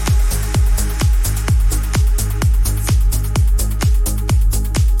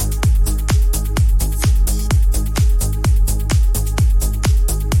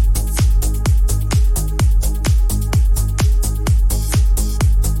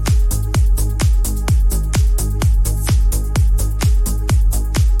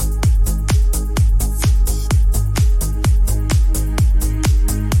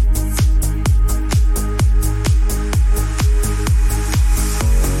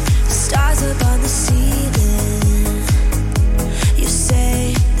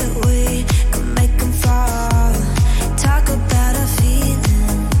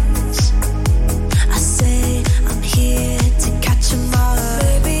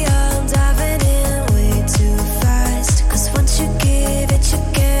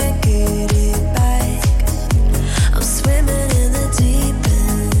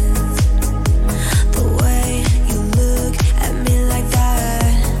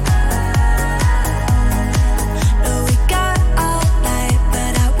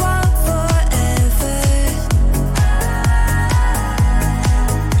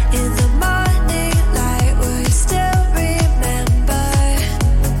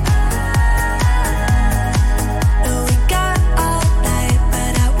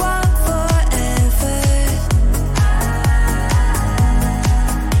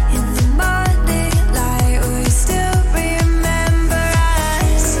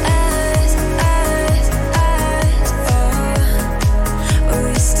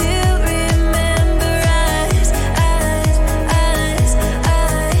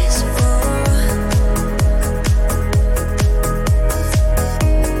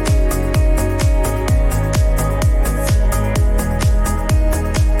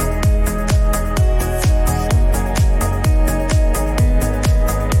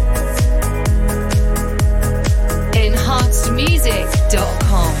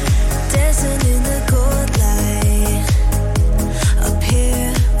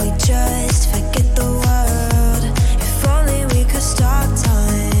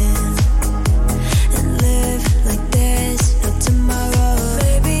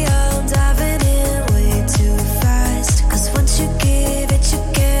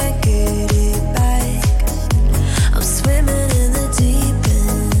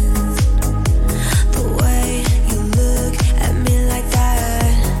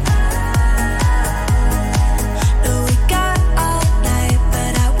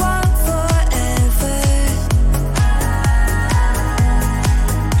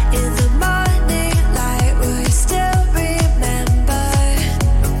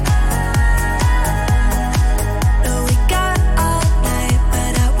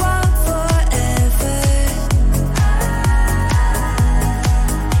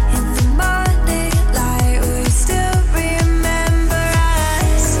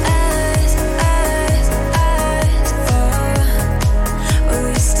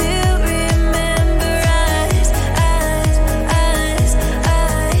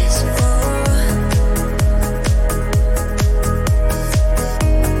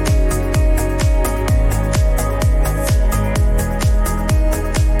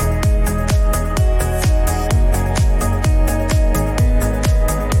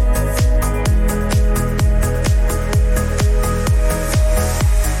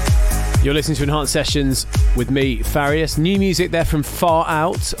 You're listening to Enhanced Sessions with me, Farius. New music there from Far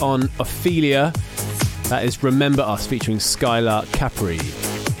Out on Ophelia. That is Remember Us featuring Skylar Capri.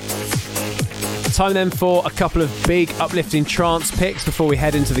 Time then for a couple of big uplifting trance picks before we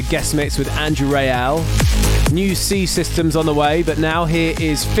head into the guest mix with Andrew Rayel. New C Systems on the way, but now here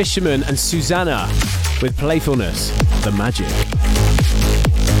is Fisherman and Susanna with Playfulness, The Magic.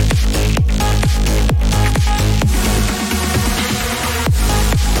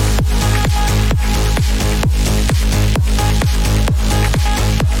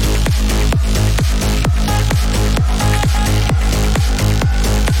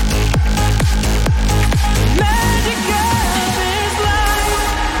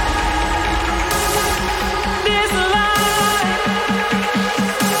 This life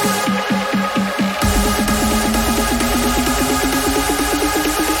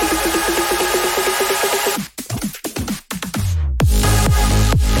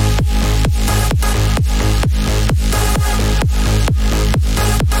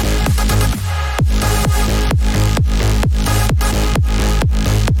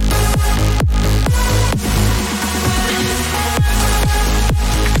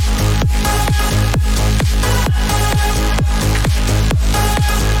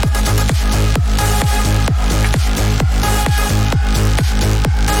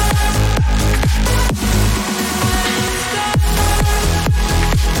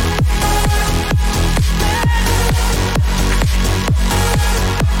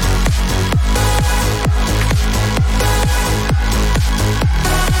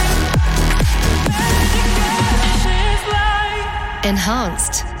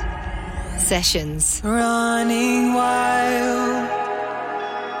Enhanced Sessions. Running wild,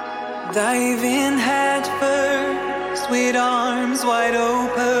 diving head first with arms wide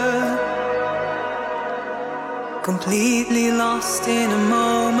open, completely lost in a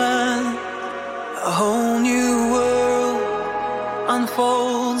moment. A whole new world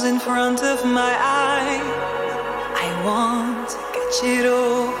unfolds in front of my eyes. I want to catch it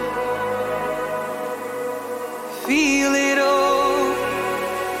all, feel it all.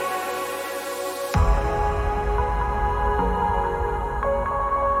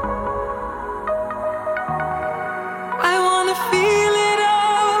 I wanna feel it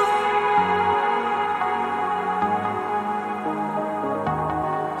all.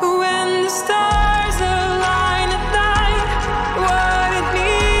 When the stars align at night, what it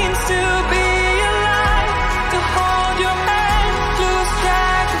means to be alive, to hold your hand, lose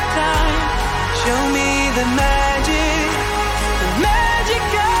track of time. Show me the magic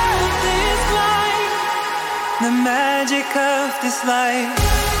of this life, the magic of this life.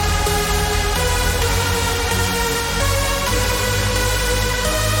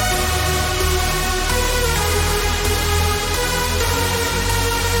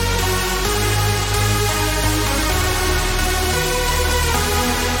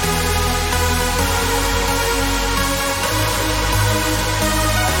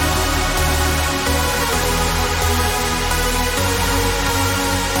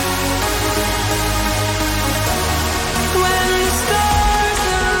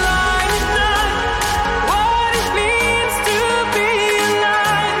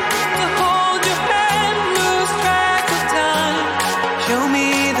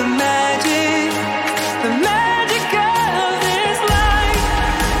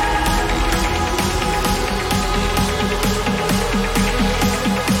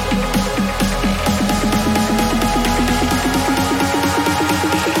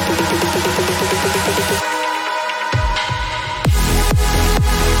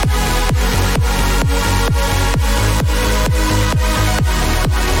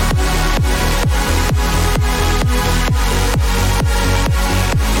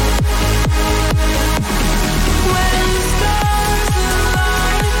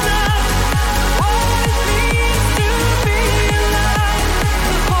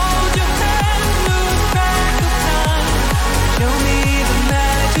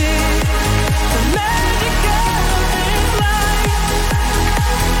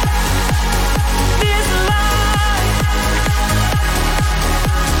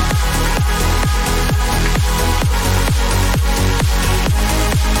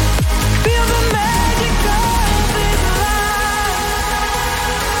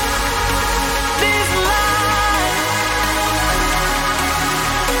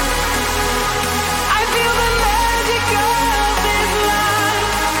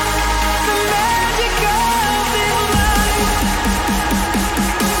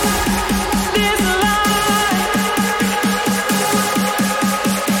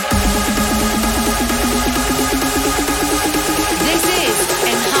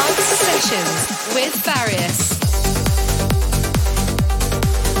 With Farius.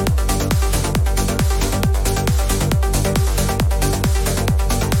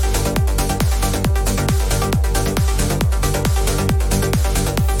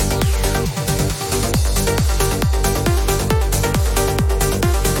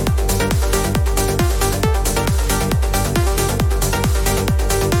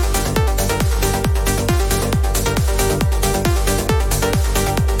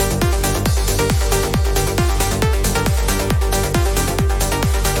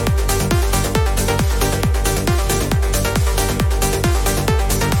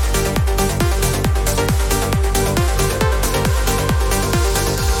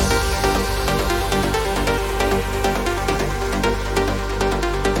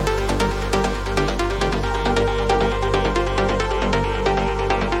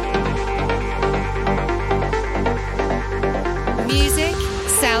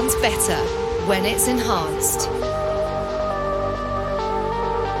 Better when it's enhanced.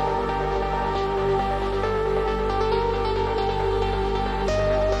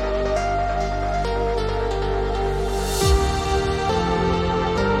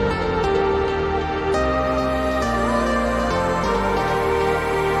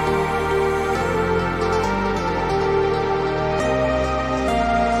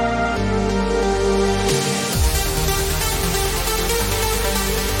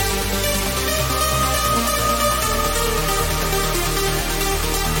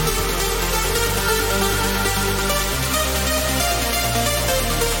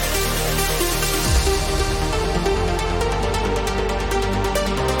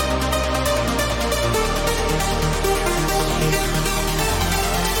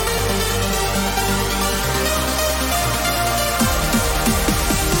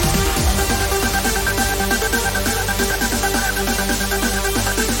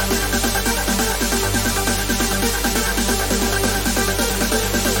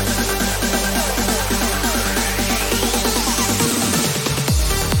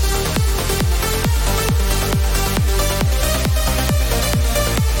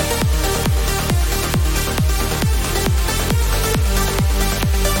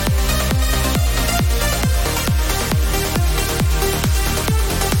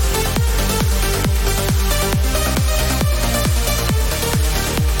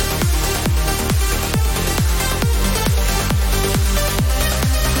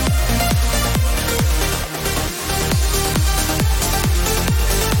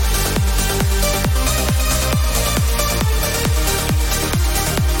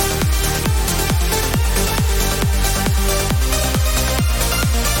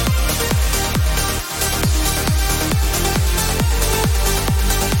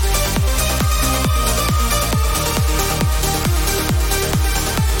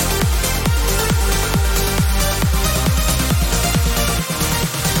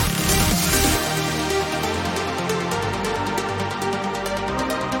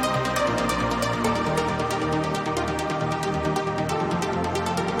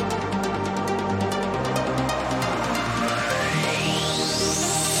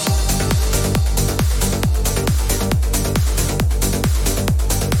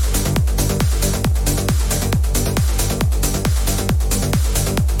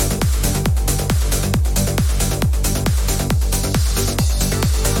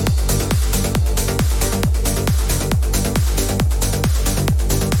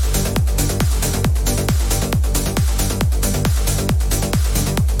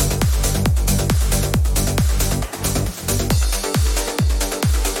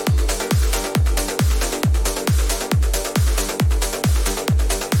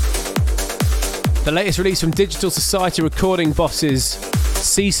 The latest release from Digital Society recording bosses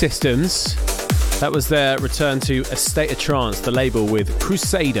C Systems. That was their return to A State of Trance, the label with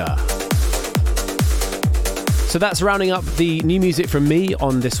Crusader. So that's rounding up the new music from me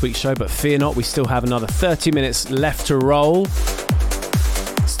on this week's show, but fear not, we still have another 30 minutes left to roll.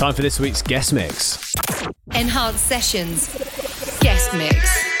 It's time for this week's guest mix. Enhanced Sessions Guest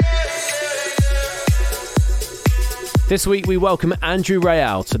Mix. This week we welcome Andrew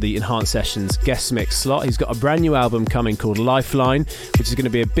Rayel to the Enhanced Sessions guest mix slot. He's got a brand new album coming called Lifeline, which is going to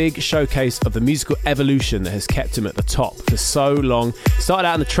be a big showcase of the musical evolution that has kept him at the top for so long. Started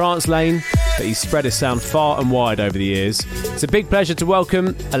out in the trance lane, but he's spread his sound far and wide over the years. It's a big pleasure to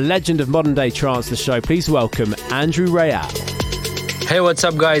welcome a legend of modern day trance to the show. Please welcome Andrew Rayel. Hey, what's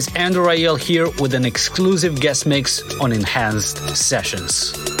up guys? Andrew Rayel here with an exclusive guest mix on Enhanced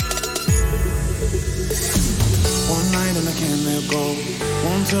Sessions. And I can't let go.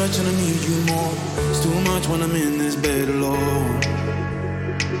 One touch and I need you more. It's too much when I'm in this bed alone.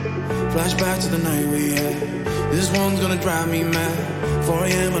 Flashback to the night we had. This one's gonna drive me mad. 4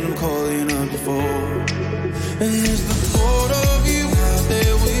 a.m. and I'm calling up before. And it's the thought of you out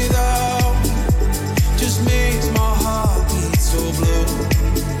there without me just makes my heart beat so blue.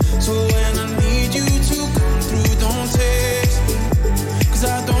 So when I need you to come through, don't text me, 'cause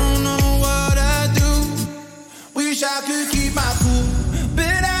I don't know what I do. Wish I could keep my cool, but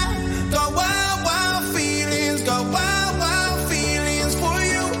I got wild, wild feelings, got wild, wild feelings for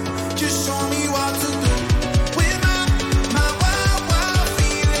you. Just show me what to do with my wild, wild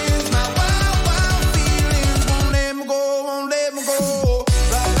feelings, my wild, wild feelings. Won't let me go, won't let me go.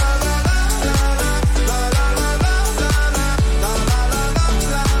 La la la la la la la la la la la la la la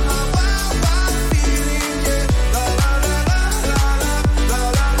la. My wild, wild feelings, yeah. La la la la la la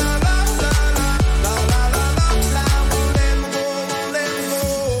la la la la la la la la.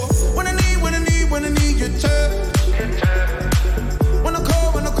 When I need your touch, when I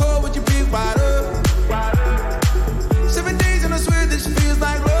call with your big wide up. 7 days and I swear this feels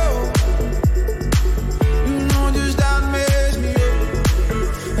like love. You know just how to mess me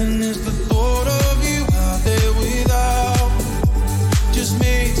up. And it's the thought of you out there without me just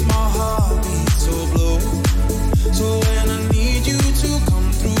makes my heart beat so blue. So when I need you to come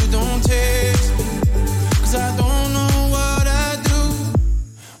through, don't text me, 'cause I don't know what I do.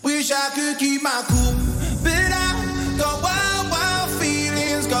 Wish I could keep my cool, but I got wild, wild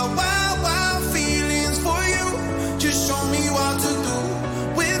feelings, got wild, wild feelings for you. Just show me what to do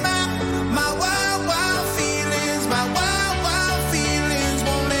with my wild, wild feelings, my wild, wild feelings.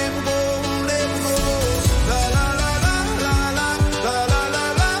 Won't let me go, won't let me go. La la la la la la la la la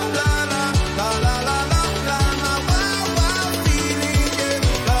la la la la la la la. My wild, wild feelings, yeah.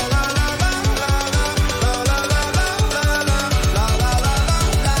 La la la la la la la la la la la la la la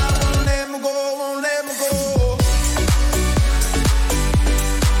la. Won't let me go, won't let me go.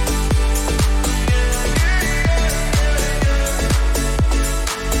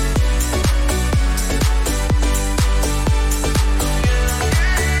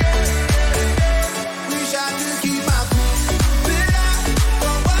 Wish I could keep my cool, but I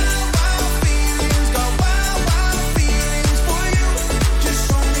got wild, wild feelings, got wild, wild feelings for you. Just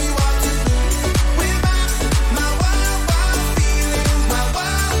show me what to do with my wild, wild feelings, my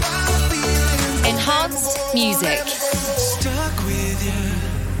wild, wild feelings. Enhanced Music. Stuck with you.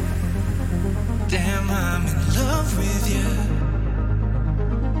 Damn, I'm in love with you.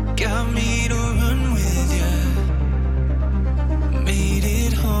 Got me to run with you. Made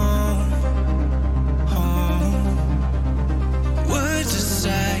it home, home. Words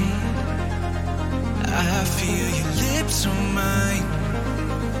aside, I feel your lips on mine.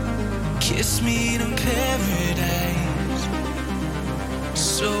 Kiss me to paradise.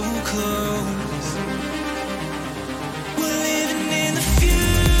 So close. We're living in the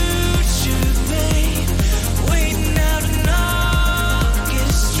future, babe. Waiting out an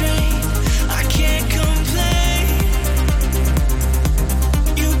August rain. I can't complain.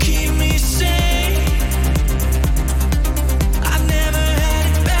 You keep me sane. I've never had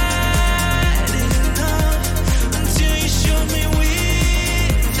it bad enough until you showed me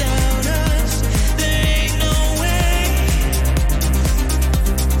without us there ain't no way.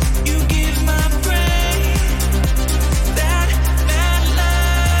 You give my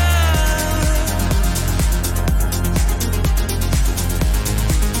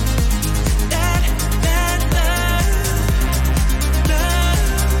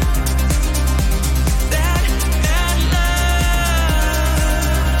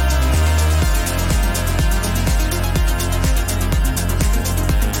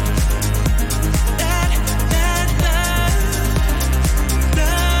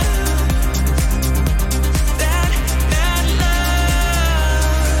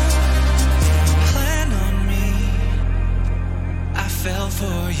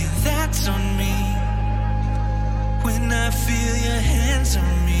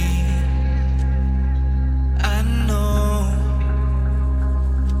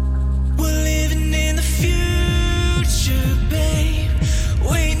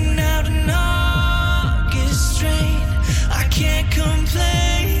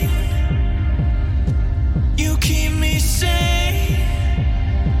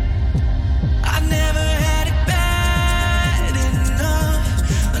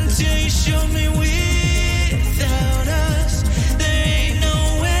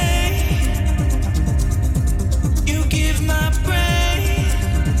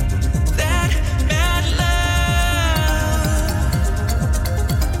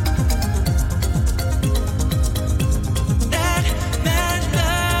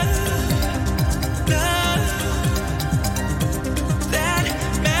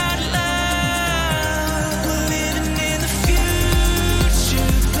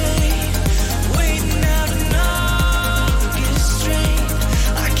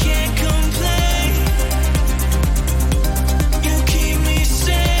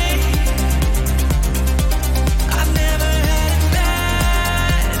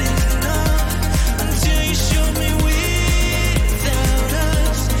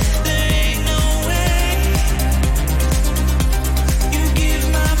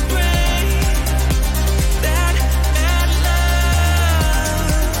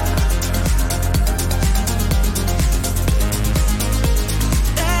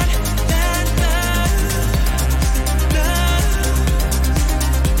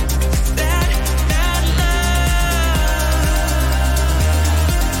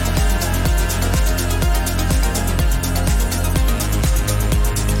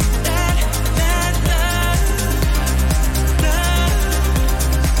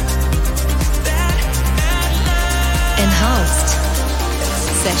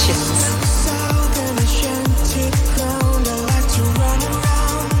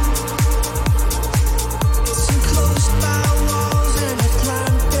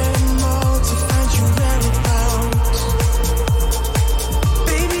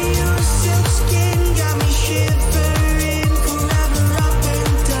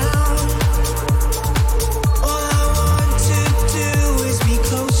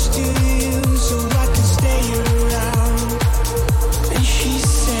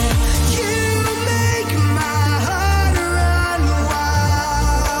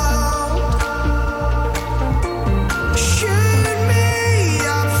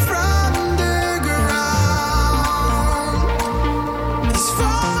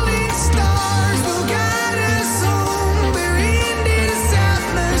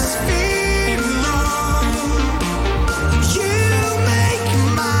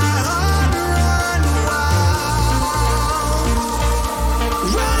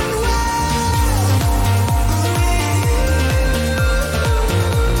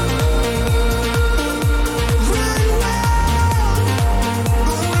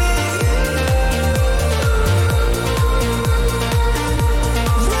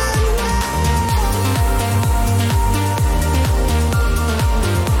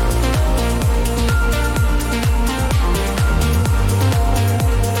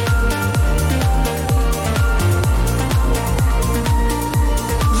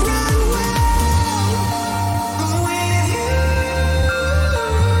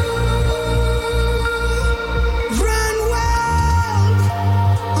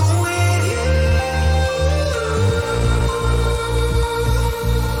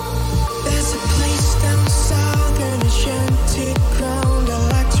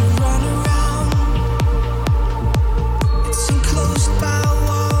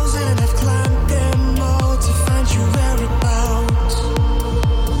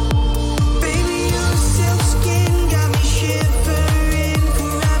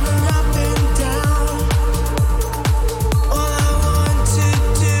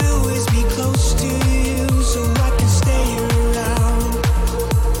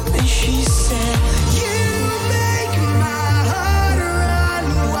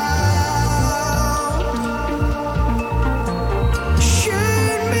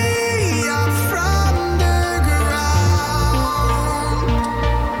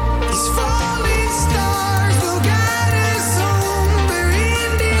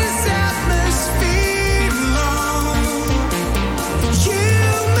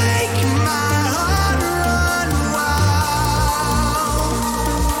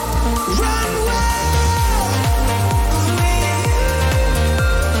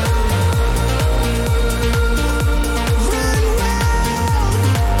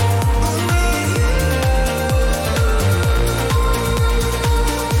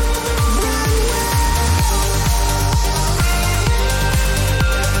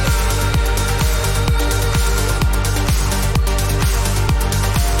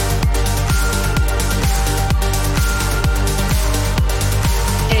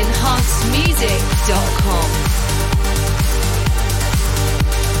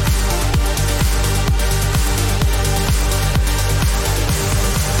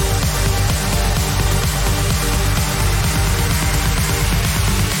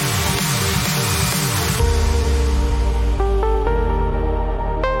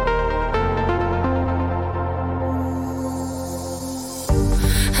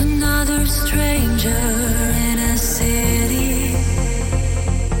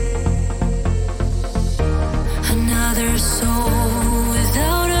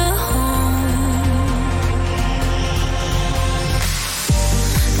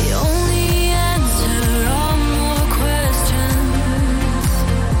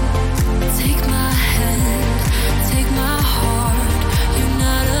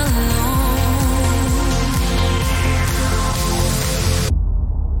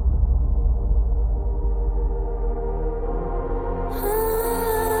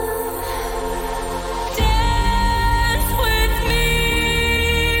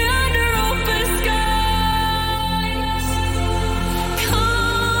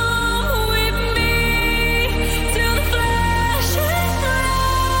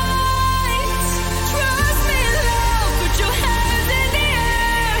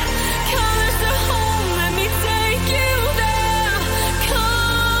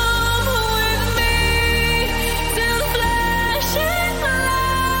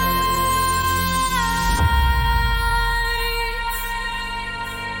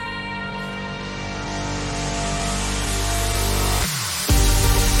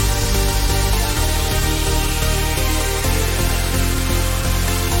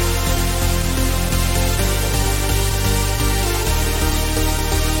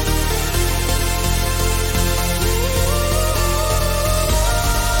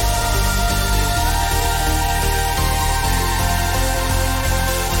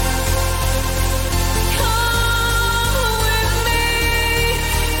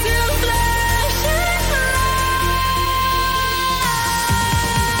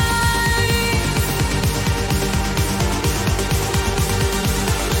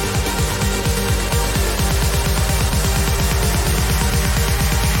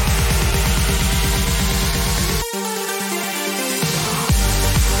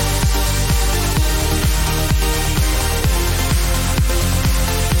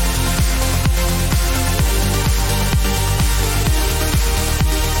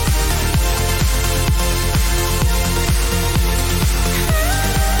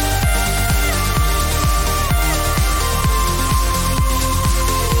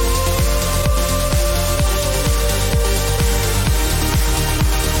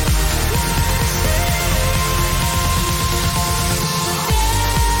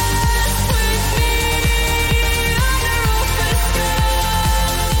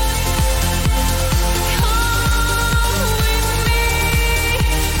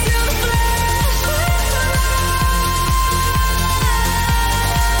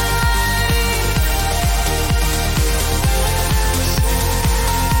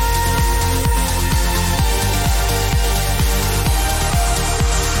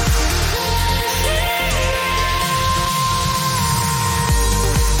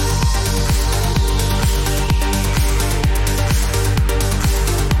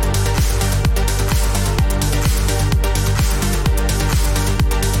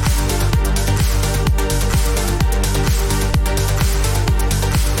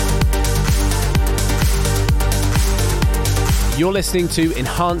You're listening to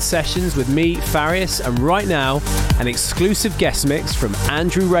Enhanced Sessions with me, Farius, and right now, an exclusive guest mix from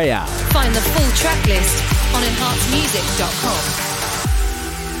Andrew Rayel. Find the full track list on enhancedmusic.com.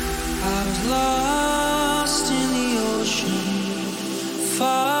 I was lost in the ocean,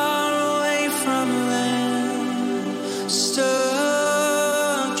 far away from land,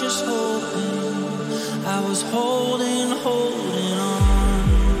 stuck just hoping. I was holding on,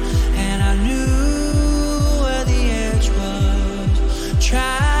 and I knew where the edge was,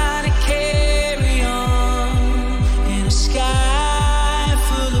 trying to carry on in a sky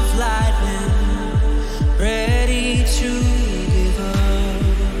full of lightning, ready to give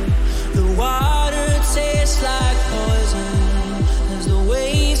up. The water tastes like poison as the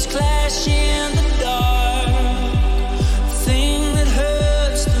waves clash in the dark. The thing that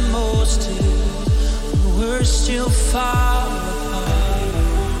hurts the most is when we're still far apart.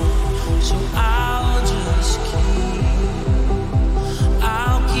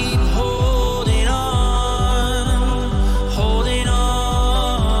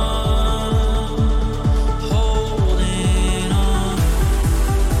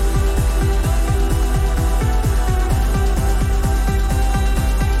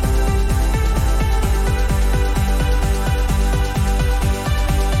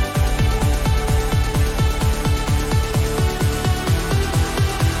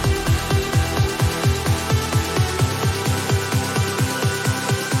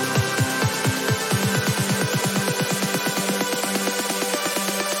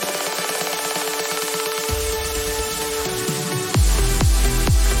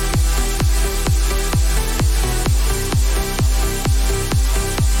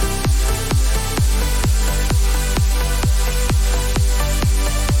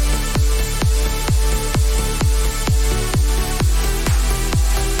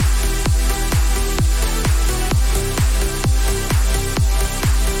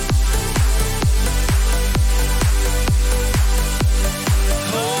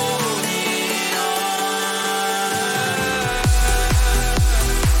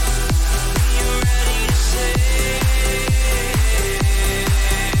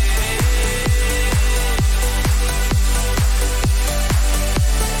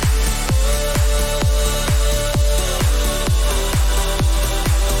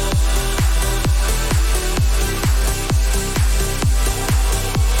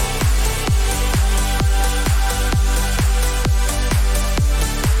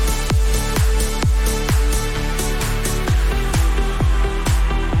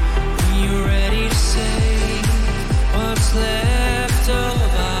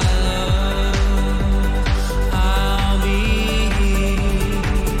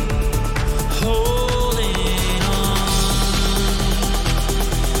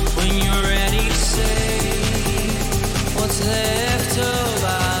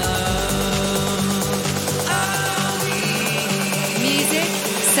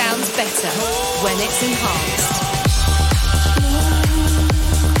 better when it's enhanced.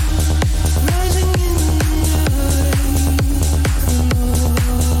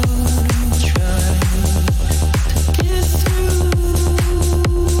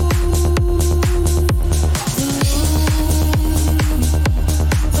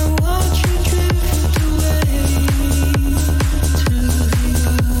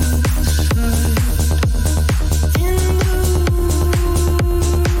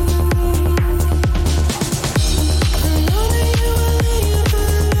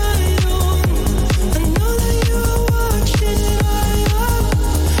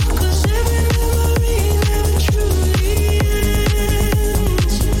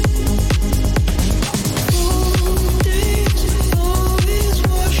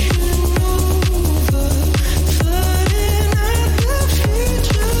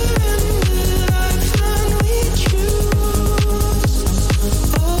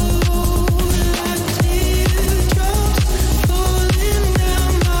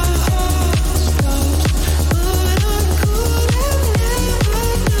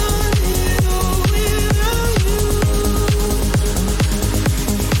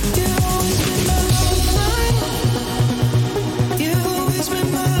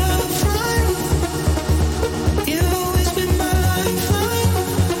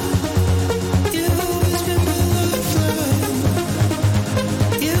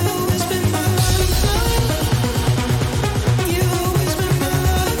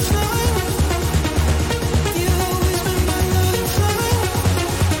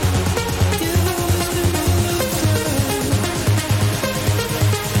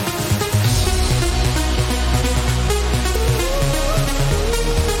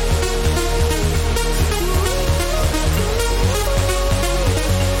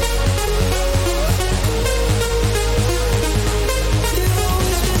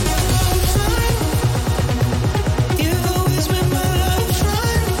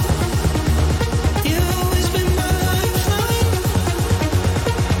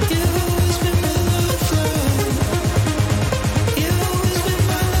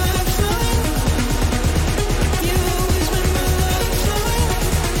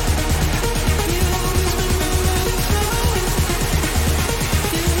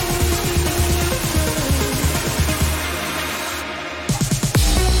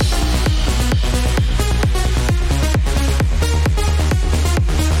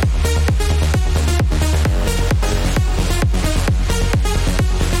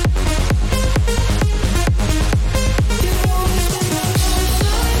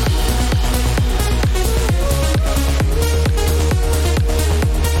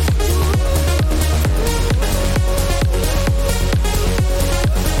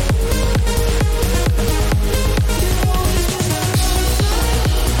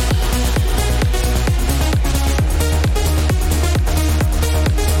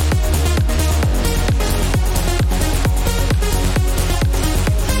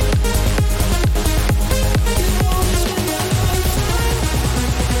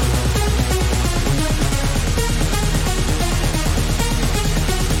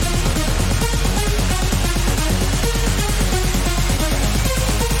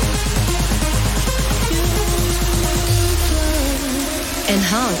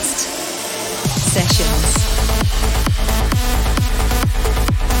 Enhanced Sessions.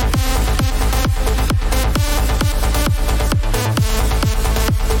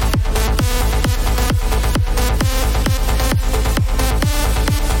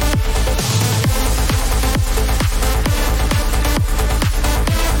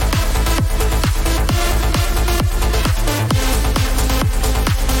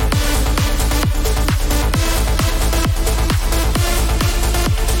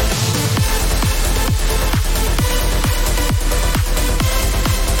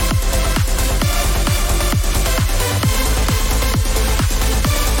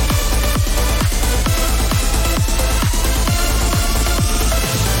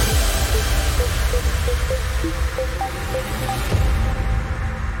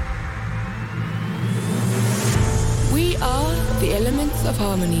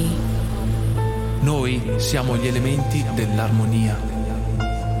 Noi siamo gli elementi dell'armonia.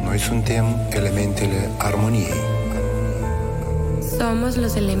 Noi suntem elementi delle armonie. Somos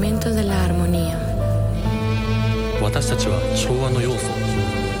los elementos de la armonía. 私たちは調和の要素。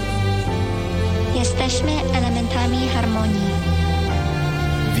Jesteśmy elementami harmonii.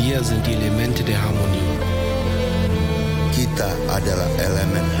 Wir sind die Elemente der Harmonie. Kita adalah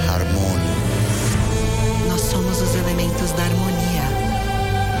elemen harmoni. Nós somos os elementos da harmonia.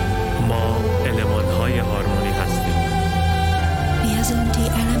 ما المان‌های هارمونی هستیم. Wir sind die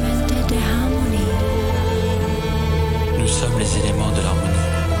Elemente der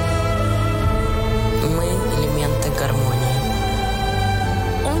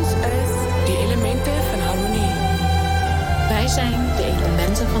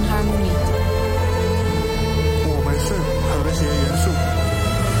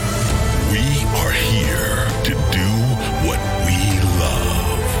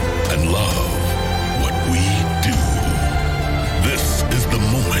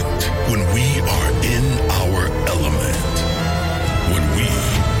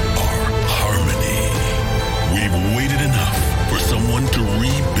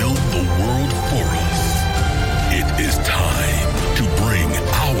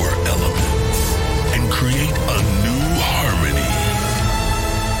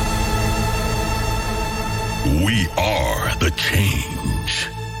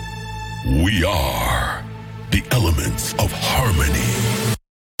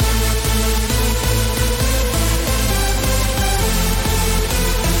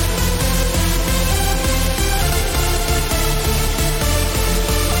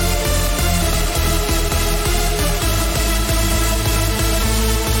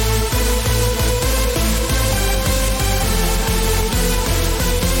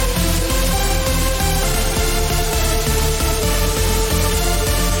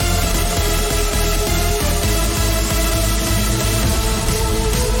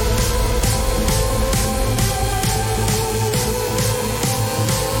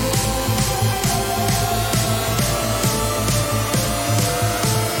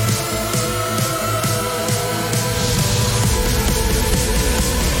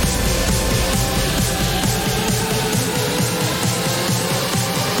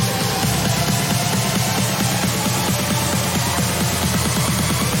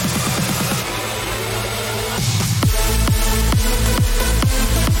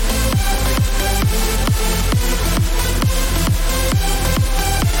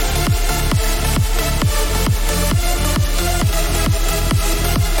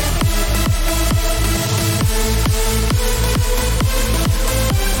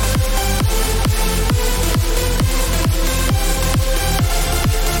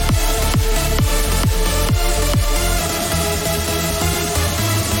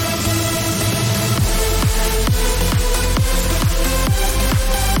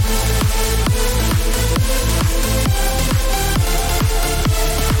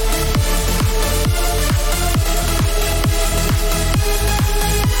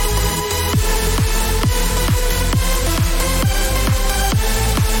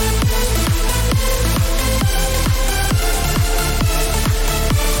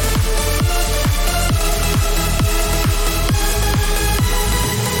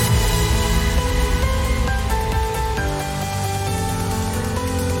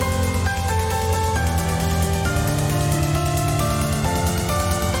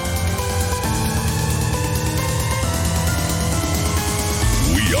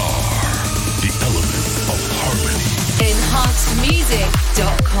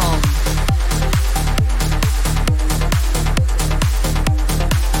fleetwood.com.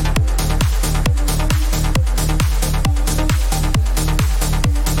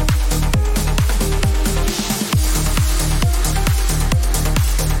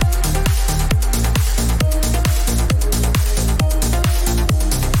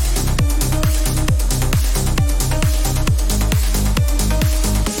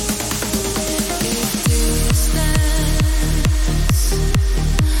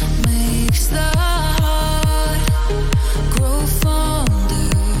 Makes the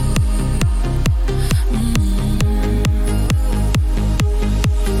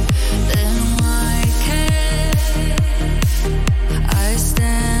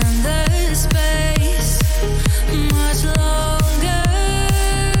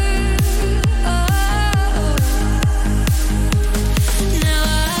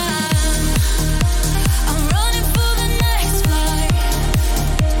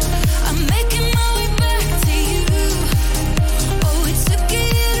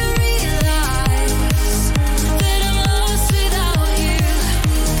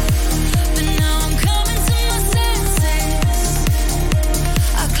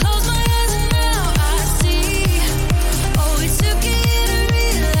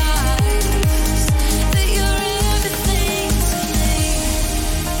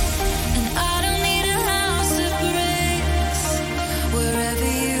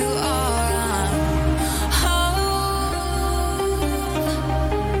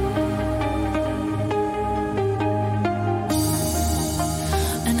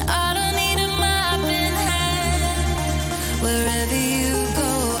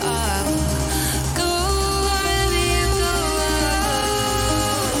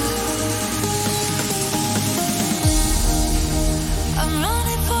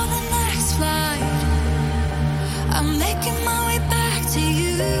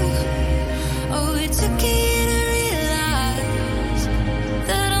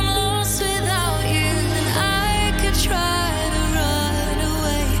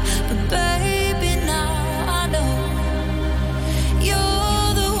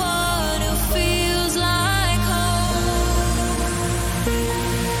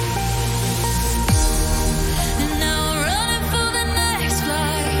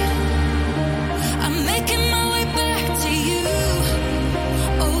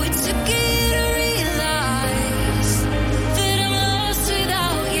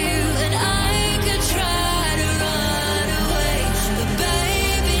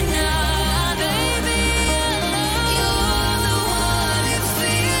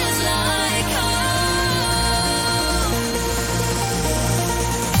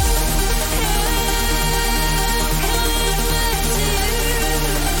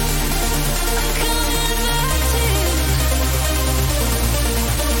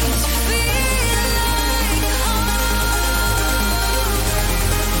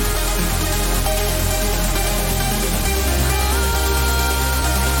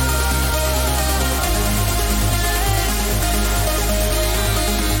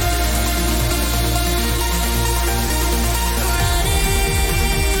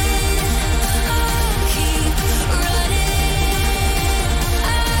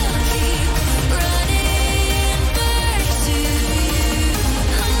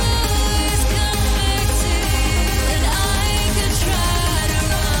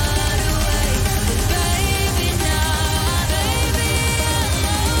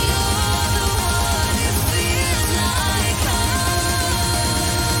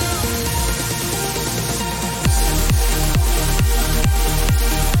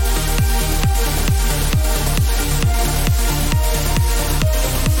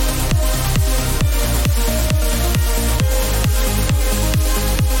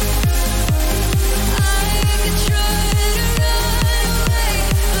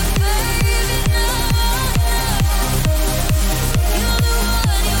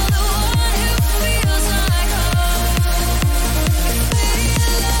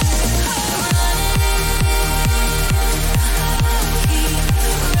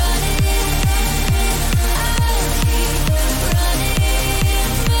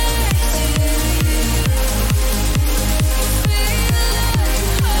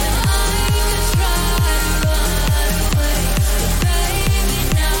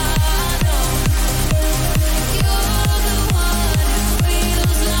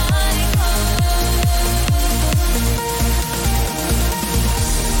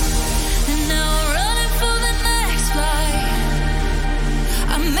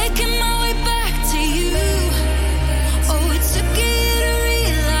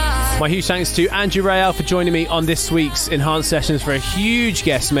My huge thanks to Andrew Rayel for joining me on this week's Enhanced Sessions for a huge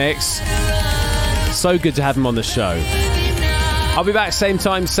guest mix. So good to have him on the show. I'll be back same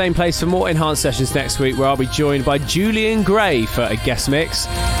time, same place for more Enhanced Sessions next week, where I'll be joined by Julian Gray for a guest mix.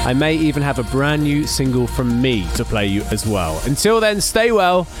 I may even have a brand new single from me to play you as well. Until then, stay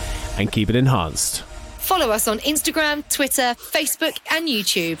well and keep it enhanced. Follow us on Instagram, Twitter, Facebook and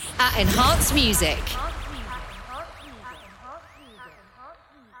YouTube at Enhanced Music.